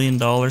with $1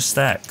 million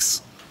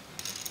stacks.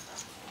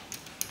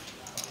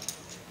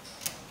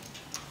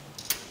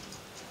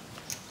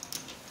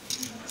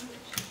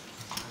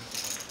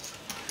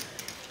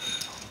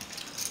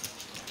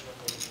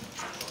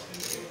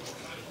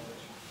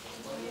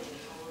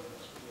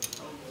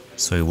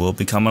 So he will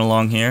be coming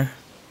along here,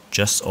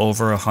 just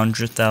over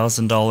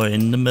 $100,000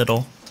 in the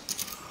middle.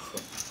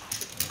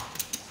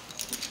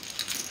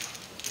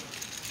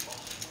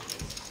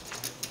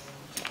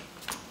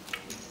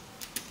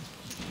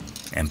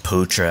 And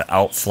Putra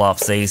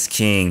outflops Ace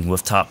King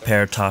with top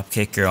pair top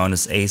kicker on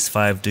his Ace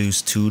 5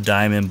 deuce 2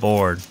 diamond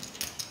board.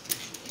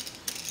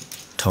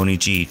 Tony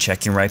G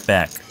checking right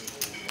back.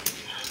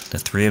 The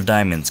 3 of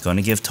diamonds going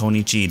to give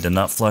Tony G the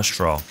nut flush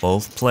draw.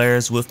 Both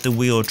players with the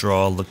wheel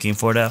draw looking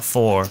for that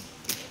 4.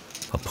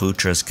 But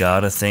Putra's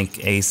gotta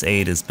think Ace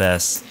 8 is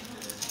best.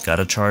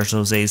 Gotta charge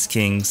those Ace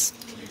Kings.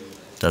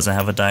 Doesn't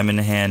have a diamond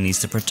in hand, needs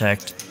to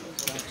protect.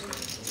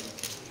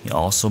 He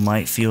also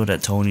might feel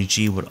that Tony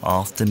G would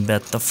often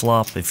bet the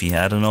flop if he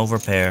had an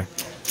overpair.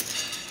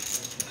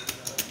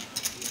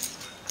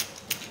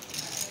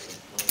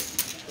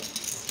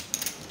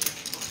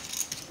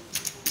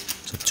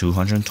 So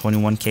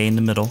 221k in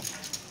the middle.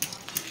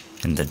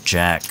 And the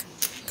Jack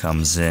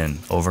comes in,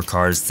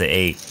 overcards the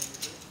 8.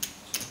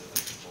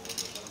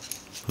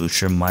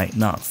 Putra might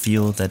not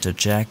feel that the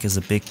Jack is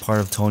a big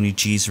part of Tony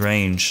G's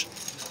range.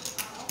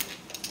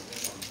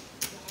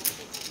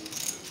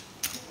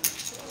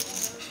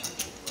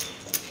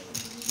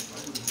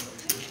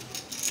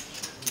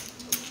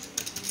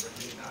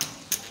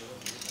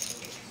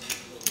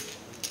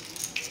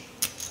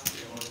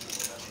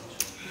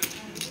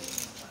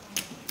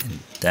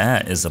 And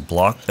that is a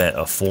block bet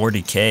of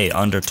 40k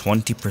under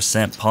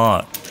 20%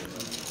 pot.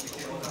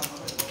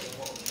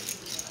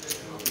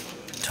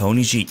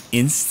 Tony G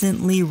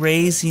instantly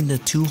raising to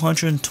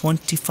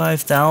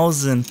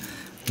 225,000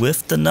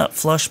 with the nut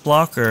flush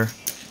blocker.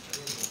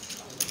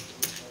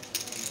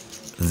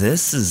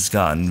 This has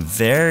gotten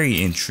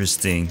very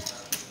interesting.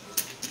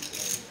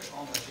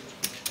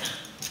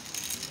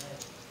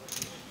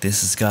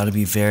 This has got to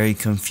be very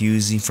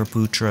confusing for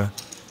Putra.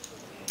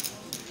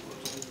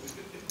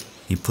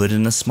 He put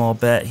in a small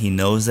bet. He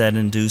knows that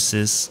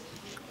induces.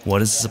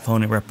 What is his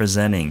opponent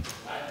representing?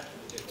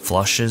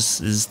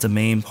 Flushes is the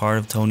main part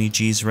of Tony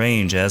G's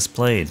range as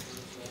played.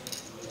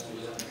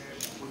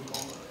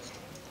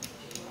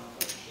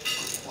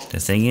 The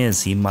thing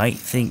is, he might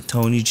think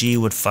Tony G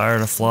would fire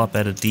the flop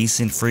at a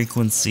decent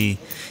frequency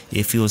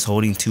if he was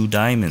holding 2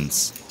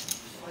 diamonds.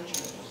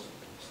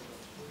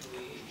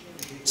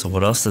 So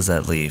what else does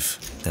that leave?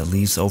 That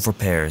leaves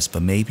overpairs,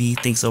 but maybe he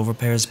thinks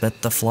overpairs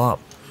bet the flop.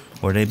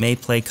 Or they may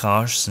play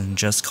cautious and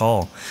just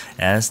call,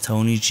 as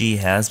Tony G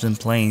has been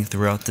playing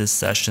throughout this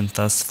session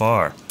thus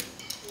far.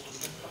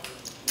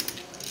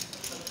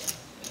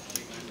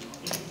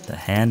 The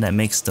hand that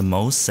makes the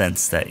most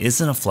sense that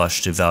isn't a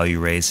flush to value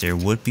raise here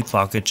would be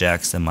pocket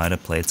jacks that might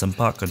have played some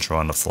pot control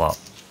on the flop.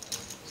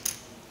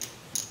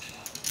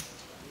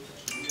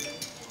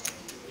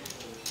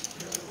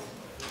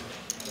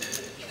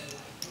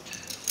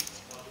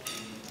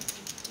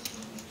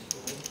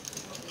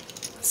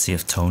 Let's see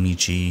if Tony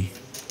G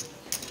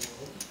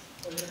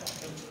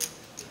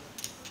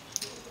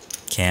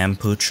can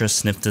Putra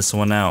sniff this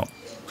one out.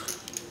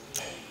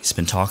 He's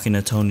been talking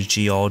to Tony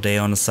G all day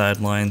on the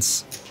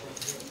sidelines.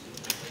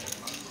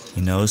 He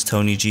knows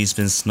Tony G's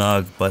been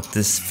snug, but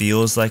this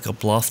feels like a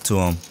bluff to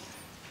him.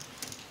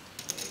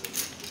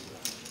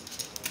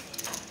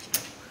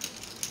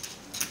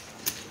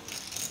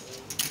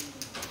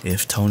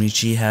 If Tony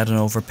G had an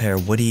overpair,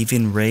 would he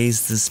even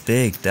raise this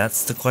big?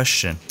 That's the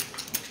question.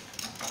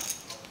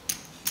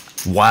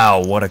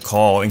 Wow, what a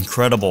call.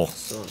 Incredible.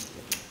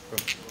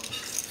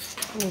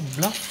 Oh,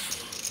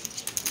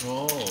 bluff.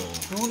 Oh.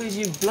 Tony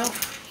G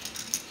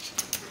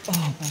bluff.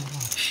 Oh my god.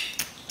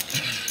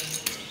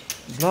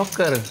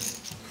 Blocker.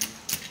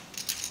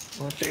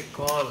 What a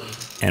call.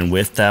 And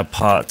with that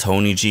pot,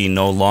 Tony G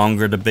no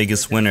longer the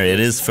biggest winner. It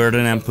is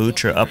Ferdinand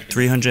Putra up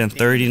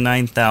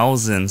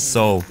 339,000.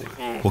 So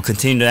we'll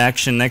continue the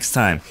action next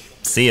time.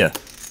 See ya.